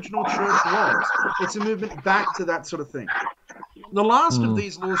what the original church was. It's a movement back to that sort of thing. The last of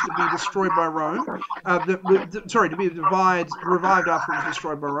these laws to be destroyed by Rome, to be revived after it was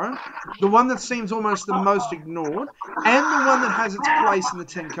destroyed by Rome, the one that seems almost the most ignored, and the one that has its place in the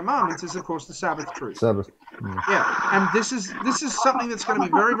Ten Commandments is, of course, the Sabbath truth. Sabbath. Yeah, and this is something that's going to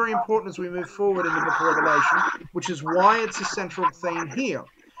be very, very important as we move forward in the book of Revelation, which is why it's a central theme here.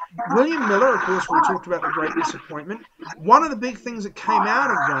 William Miller, of course, we talked about the Great Disappointment. One of the big things that came out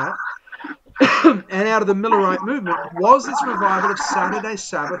of that and out of the Millerite movement was this revival of Saturday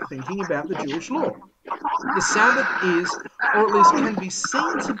Sabbath thinking about the Jewish law. The Sabbath is, or at least can be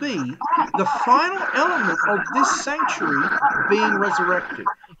seen to be, the final element of this sanctuary being resurrected.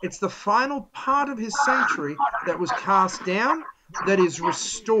 It's the final part of his sanctuary that was cast down, that is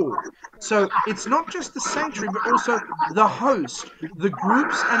restored. So it's not just the sanctuary, but also the host, the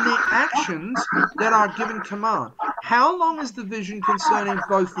groups and their actions that are given command. How long is the vision concerning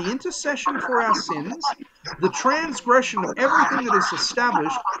both the intercession for our sins, the transgression of everything that is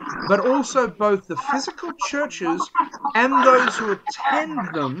established, but also both the physical churches and those who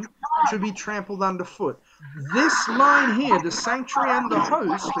attend them to be trampled underfoot? This line here, the sanctuary and the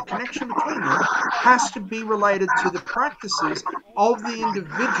host, the connection between them, has to be related to the practices of the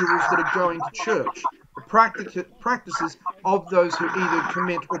individuals that are going to church, the practices of those who either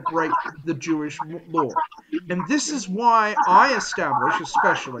commit or break the Jewish law. And this is why I establish,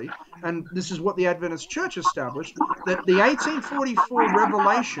 especially, and this is what the Adventist Church established, that the 1844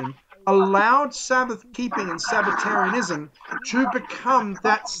 revelation allowed Sabbath keeping and Sabbatarianism to become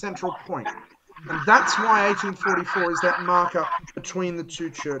that central point. And that's why 1844 is that marker between the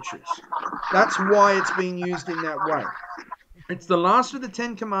two churches. That's why it's being used in that way. It's the last of the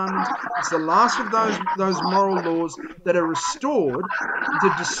Ten Commandments. It's the last of those moral laws that are restored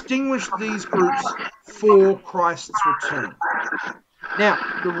to distinguish these groups for Christ's return. Now,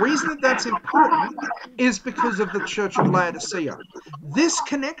 the reason that that's important is because of the Church of Laodicea. This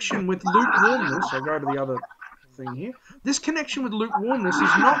connection with lukewarmness, I'll go to the other thing here. This connection with lukewarmness is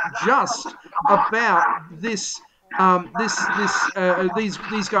not just about these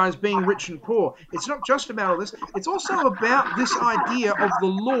guys being rich and poor. It's not just about all this. It's also about this idea of the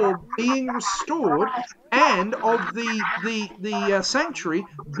law being restored and of the sanctuary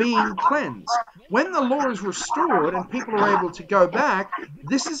being cleansed. When the law is restored and people are able to go back,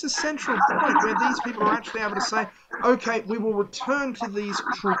 this is a central point where these people are actually able to say, okay, we will return to these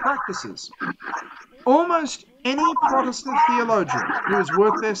true practices. Almost any Protestant theologian who is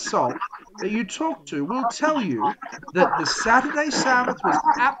worth their salt that you talk to will tell you that the Saturday Sabbath was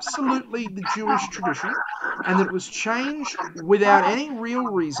absolutely the Jewish tradition and that it was changed without any real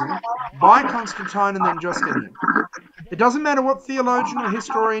reason by Constantine and then Justinian. It doesn't matter what theologian or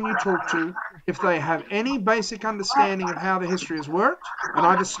historian you talk to, if they have any basic understanding of how the history has worked, and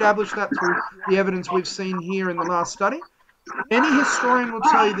I've established that through the evidence we've seen here in the last study, any historian will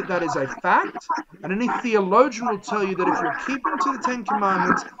tell you that that is a fact, and any theologian will tell you that if you're keeping to the Ten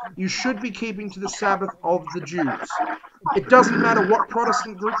Commandments, you should be keeping to the Sabbath of the Jews. It doesn't matter what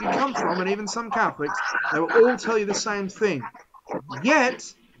Protestant group you come from, and even some Catholics, they will all tell you the same thing.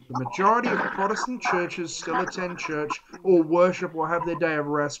 Yet, the majority of Protestant churches still attend church or worship or have their day of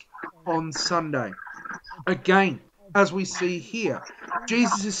rest on Sunday. Again, as we see here,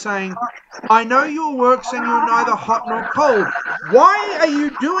 Jesus is saying, I know your works and you're neither hot nor cold. Why are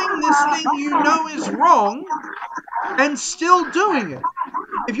you doing this thing you know is wrong and still doing it?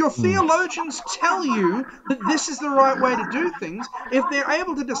 If your theologians tell you that this is the right way to do things, if they're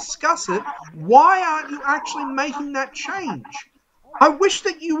able to discuss it, why aren't you actually making that change? I wish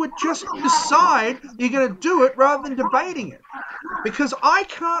that you would just decide you're going to do it rather than debating it. Because I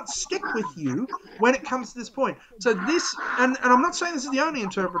can't stick with you when it comes to this point. So this, and I'm not saying this is the only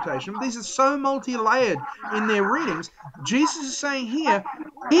interpretation, but these are so multi-layered in their readings. Jesus is saying here,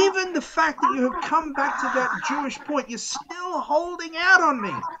 even the fact that you have come back to that Jewish point, you're still holding out on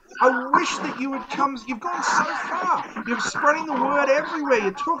me. I wish that you would come, you've gone so far. You're spreading the word everywhere.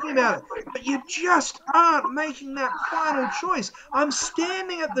 You're talking about it. But you just aren't making that final choice. I'm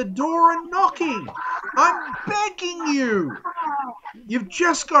standing at the door and knocking. I'm begging you. You've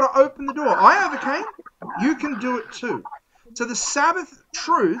just got to open the door. I overcame. You can do it too. So the Sabbath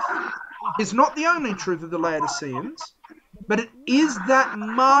truth is not the only truth of the Laodiceans, but it is that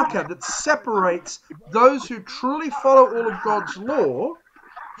marker that separates those who truly follow all of God's law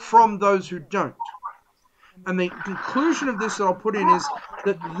from those who don't. And the conclusion of this that I'll put in is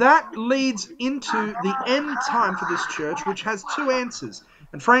that leads into the end time for this church, which has two answers.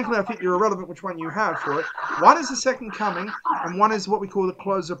 And frankly, I think you're irrelevant which one you have for it. One is the second coming, and one is what we call the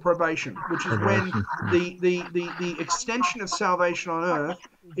close of probation, which is when the extension of salvation on earth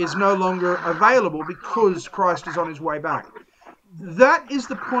is no longer available because Christ is on his way back. That is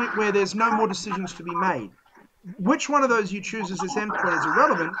the point where there's no more decisions to be made. Which one of those you choose as this endpoint is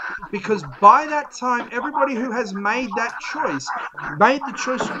irrelevant, because by that time, everybody who has made that choice, made the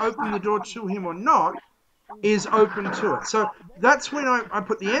choice to open the door to him or not, is open to it. So that's when I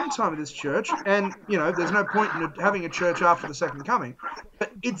put the end time of this church, and there's no point in having a church after the second coming,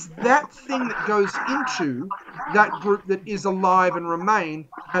 but it's that thing that goes into that group that is alive and remain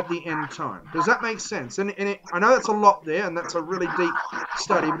at the end time. Does that make sense? And I know that's a lot there, and that's a really deep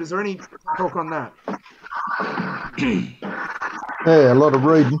study, but is there any talk on that? Yeah, a lot of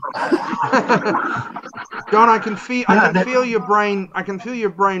reading. John, I can feel your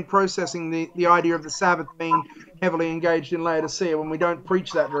brain processing the idea of the Sabbath being heavily engaged in Laodicea when we don't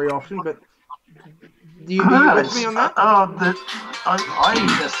preach that very often. But are you with me on that?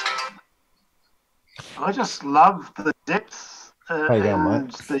 I just love the depth. Hang on,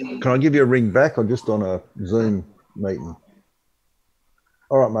 mate. Can I give you a ring back? I'm just on a Zoom meeting.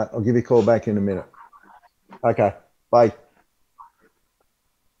 All right, mate. I'll give you a call back in a minute. Okay. Bye.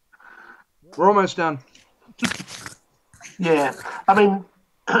 We're almost done. Yeah, I mean,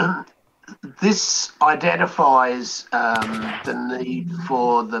 this identifies the need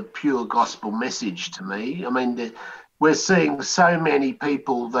for the pure gospel message to me. I mean, we're seeing so many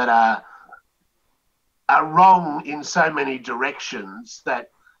people that are wrong in so many directions that,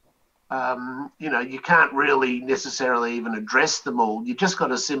 you can't really necessarily even address them all. You just got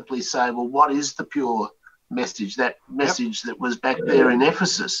to simply say, well, what is the pure message, that message that was back there in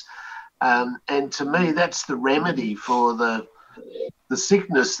Ephesus? And to me, that's the remedy for the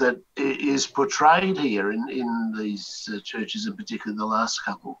sickness that is portrayed here in these churches, in particular the last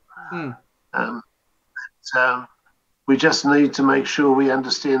couple. So we just need to make sure we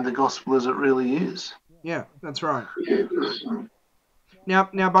understand the gospel as it really is. Yeah, that's right.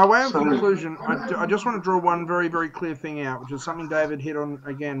 Now, by way of conclusion, I just want to draw one very, very clear thing out, which is something David hit on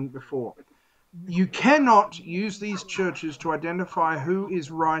again before. You cannot use these churches to identify who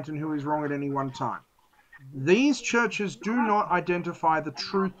is right and who is wrong at any one time. These churches do not identify the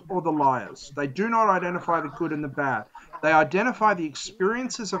truth or the liars. They do not identify the good and the bad. They identify the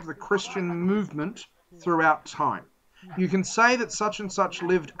experiences of the Christian movement throughout time. You can say that such and such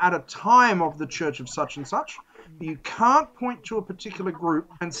lived at a time of the church of such and such. You can't point to a particular group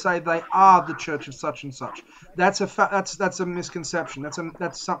and say they are the church of such and such. That's a misconception.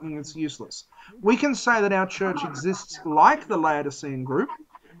 That's something that's useless. We can say that our church exists like the Laodicean group,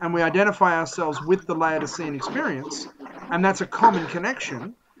 and we identify ourselves with the Laodicean experience, and that's a common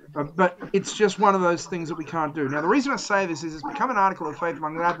connection. But it's just one of those things that we can't do. Now, the reason I say this is it's become an article of faith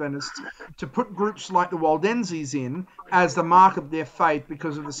among the Adventists to put groups like the Waldenses in as the mark of their faith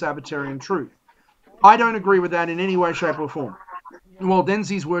because of the Sabbatarian truth. I don't agree with that in any way, shape, or form. The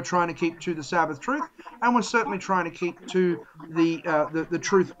Waldenses were trying to keep to the Sabbath truth, and were certainly trying to keep to the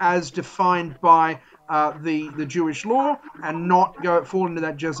truth as defined by the Jewish law, and not fall into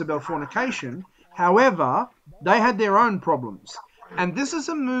that Jezebel fornication. However, they had their own problems. And this is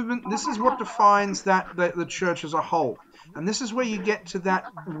a movement, this is what defines the church as a whole. And this is where you get to that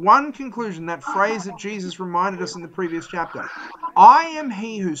one conclusion, that phrase that Jesus reminded us in the previous chapter. I am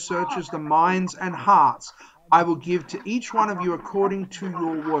he who searches the minds and hearts. I will give to each one of you according to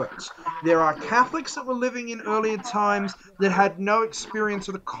your works. There are Catholics that were living in earlier times that had no experience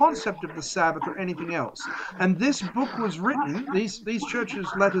of the concept of the Sabbath or anything else. And this book was written, these churches'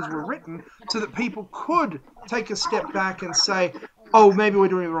 letters were written so that people could take a step back and say, oh, maybe we're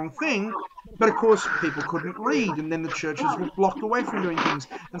doing the wrong thing. But of course, people couldn't read, and then the churches were blocked away from doing things.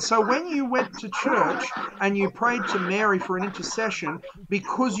 And so when you went to church and you prayed to Mary for an intercession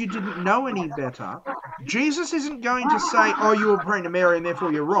because you didn't know any better, Jesus isn't going to say, oh, you were praying to Mary and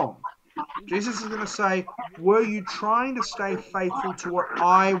therefore you're wrong. Jesus is going to say, were you trying to stay faithful to what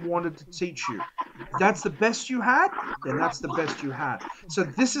I wanted to teach you? If that's the best you had, then that's the best you had. So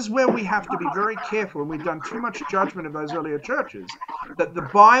this is where we have to be very careful, and we've done too much judgment of those earlier churches, that the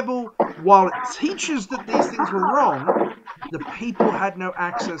Bible, while it teaches that these things were wrong, the people had no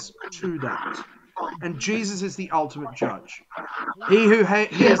access to that. And Jesus is the ultimate judge. He who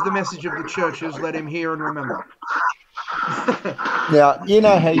hears the message of the churches, let him hear and remember. Now, you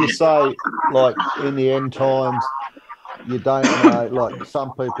know how you say, like, in the end times, you don't know, like,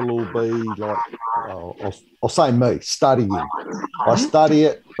 some people will be like, I'll say me, studying. I study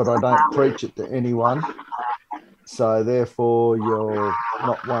it, but I don't preach it to anyone. So therefore, you're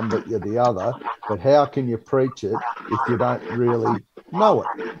not one, but you're the other. But how can you preach it if you don't really know it?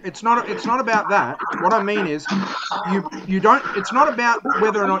 It's not about that. What I mean is, you don't. It's not about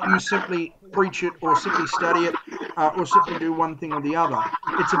whether or not you simply preach it or simply study it or simply do one thing or the other.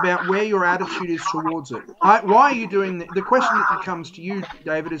 It's about where your attitude is towards it. Why are you doing the question that comes to you,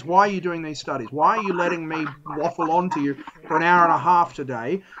 David, is why are you doing these studies? Why are you letting me waffle on to you for an hour and a half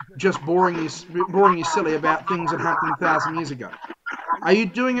today, just boring you silly about things that happened 1,000 years ago? Are you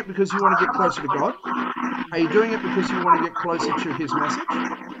doing it because you want to get closer to God? Are you doing it because you want to get closer to his message?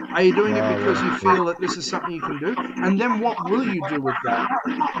 Are you doing it because you feel that this is something you can do? And then what will you do with that?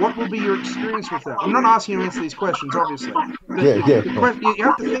 What will be your experience with that? I'm not asking you to answer these questions, obviously. But you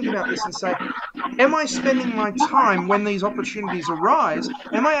have to think about this and say, am I spending my time when these opportunities arise?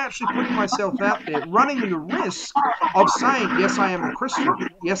 Am I actually putting myself out there, running the risk of saying, yes, I am a Christian.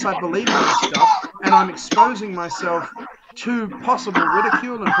 Yes, I believe in this stuff. And I'm exposing myself to possible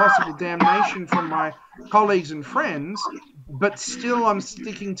ridicule and possible damnation from my colleagues and friends, but still I'm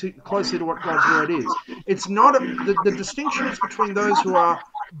sticking closely to what God's word is. It's not the distinction is between those who are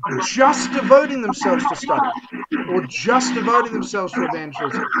just devoting themselves to study or just devoting themselves to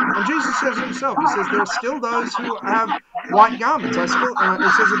evangelism. And Jesus says it himself. He says there are still those who have white garments. It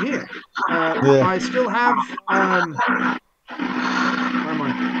says it here. I still have...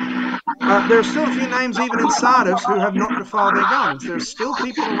 there are still a few names even in Sardis who have not defiled their garments. There are still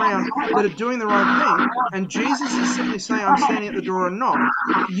people around that are doing the right thing, and Jesus is simply saying, I'm standing at the door and knock.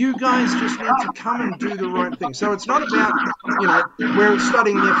 You guys just need to come and do the right thing. So it's not about, we're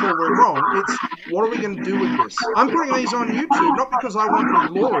studying, therefore we're wrong. It's, what are we going to do with this? I'm putting these on YouTube, not because I want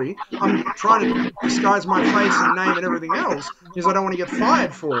the glory. I'm trying to disguise my face and name and everything else, because I don't want to get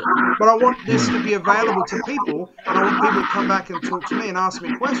fired for it. But I want this to be available to people, and I want people to come back and talk to me and ask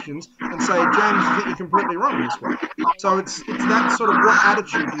me questions and say, James, I think you're completely wrong this way. So it's that sort of, what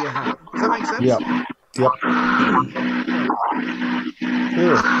attitude do you have? Does that make sense? Yep. Yeah.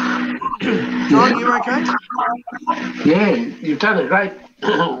 John, you okay? Yeah, you've done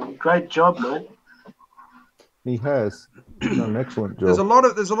a great job, mate. He has. He's done an excellent job. There's a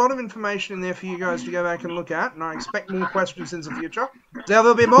lot of information in there for you guys to go back and look at, and I expect more questions in the future. There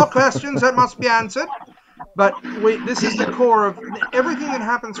will be more questions that must be answered. But this is the core of everything that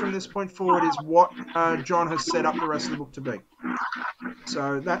happens from this point forward is what John has set up the rest of the book to be.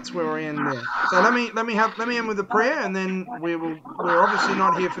 So that's where we end there. So let me end with a prayer, and then we're obviously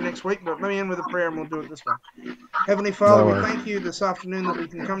not here for next week, but let me end with a prayer and we'll do it this way. Heavenly Father, we thank you this afternoon that we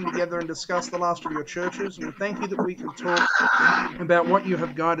can come together and discuss the last of your churches, and we thank you that we can talk about what you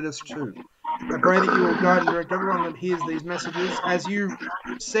have guided us to. I pray that you will guide and direct everyone that hears these messages. As you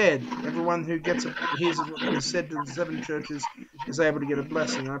said, everyone who hears what is said to the 7 churches is able to get a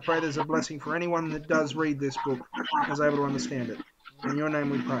blessing. I pray there's a blessing for anyone that does read this book, is able to understand it. In your name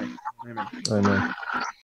we pray. Amen. Amen.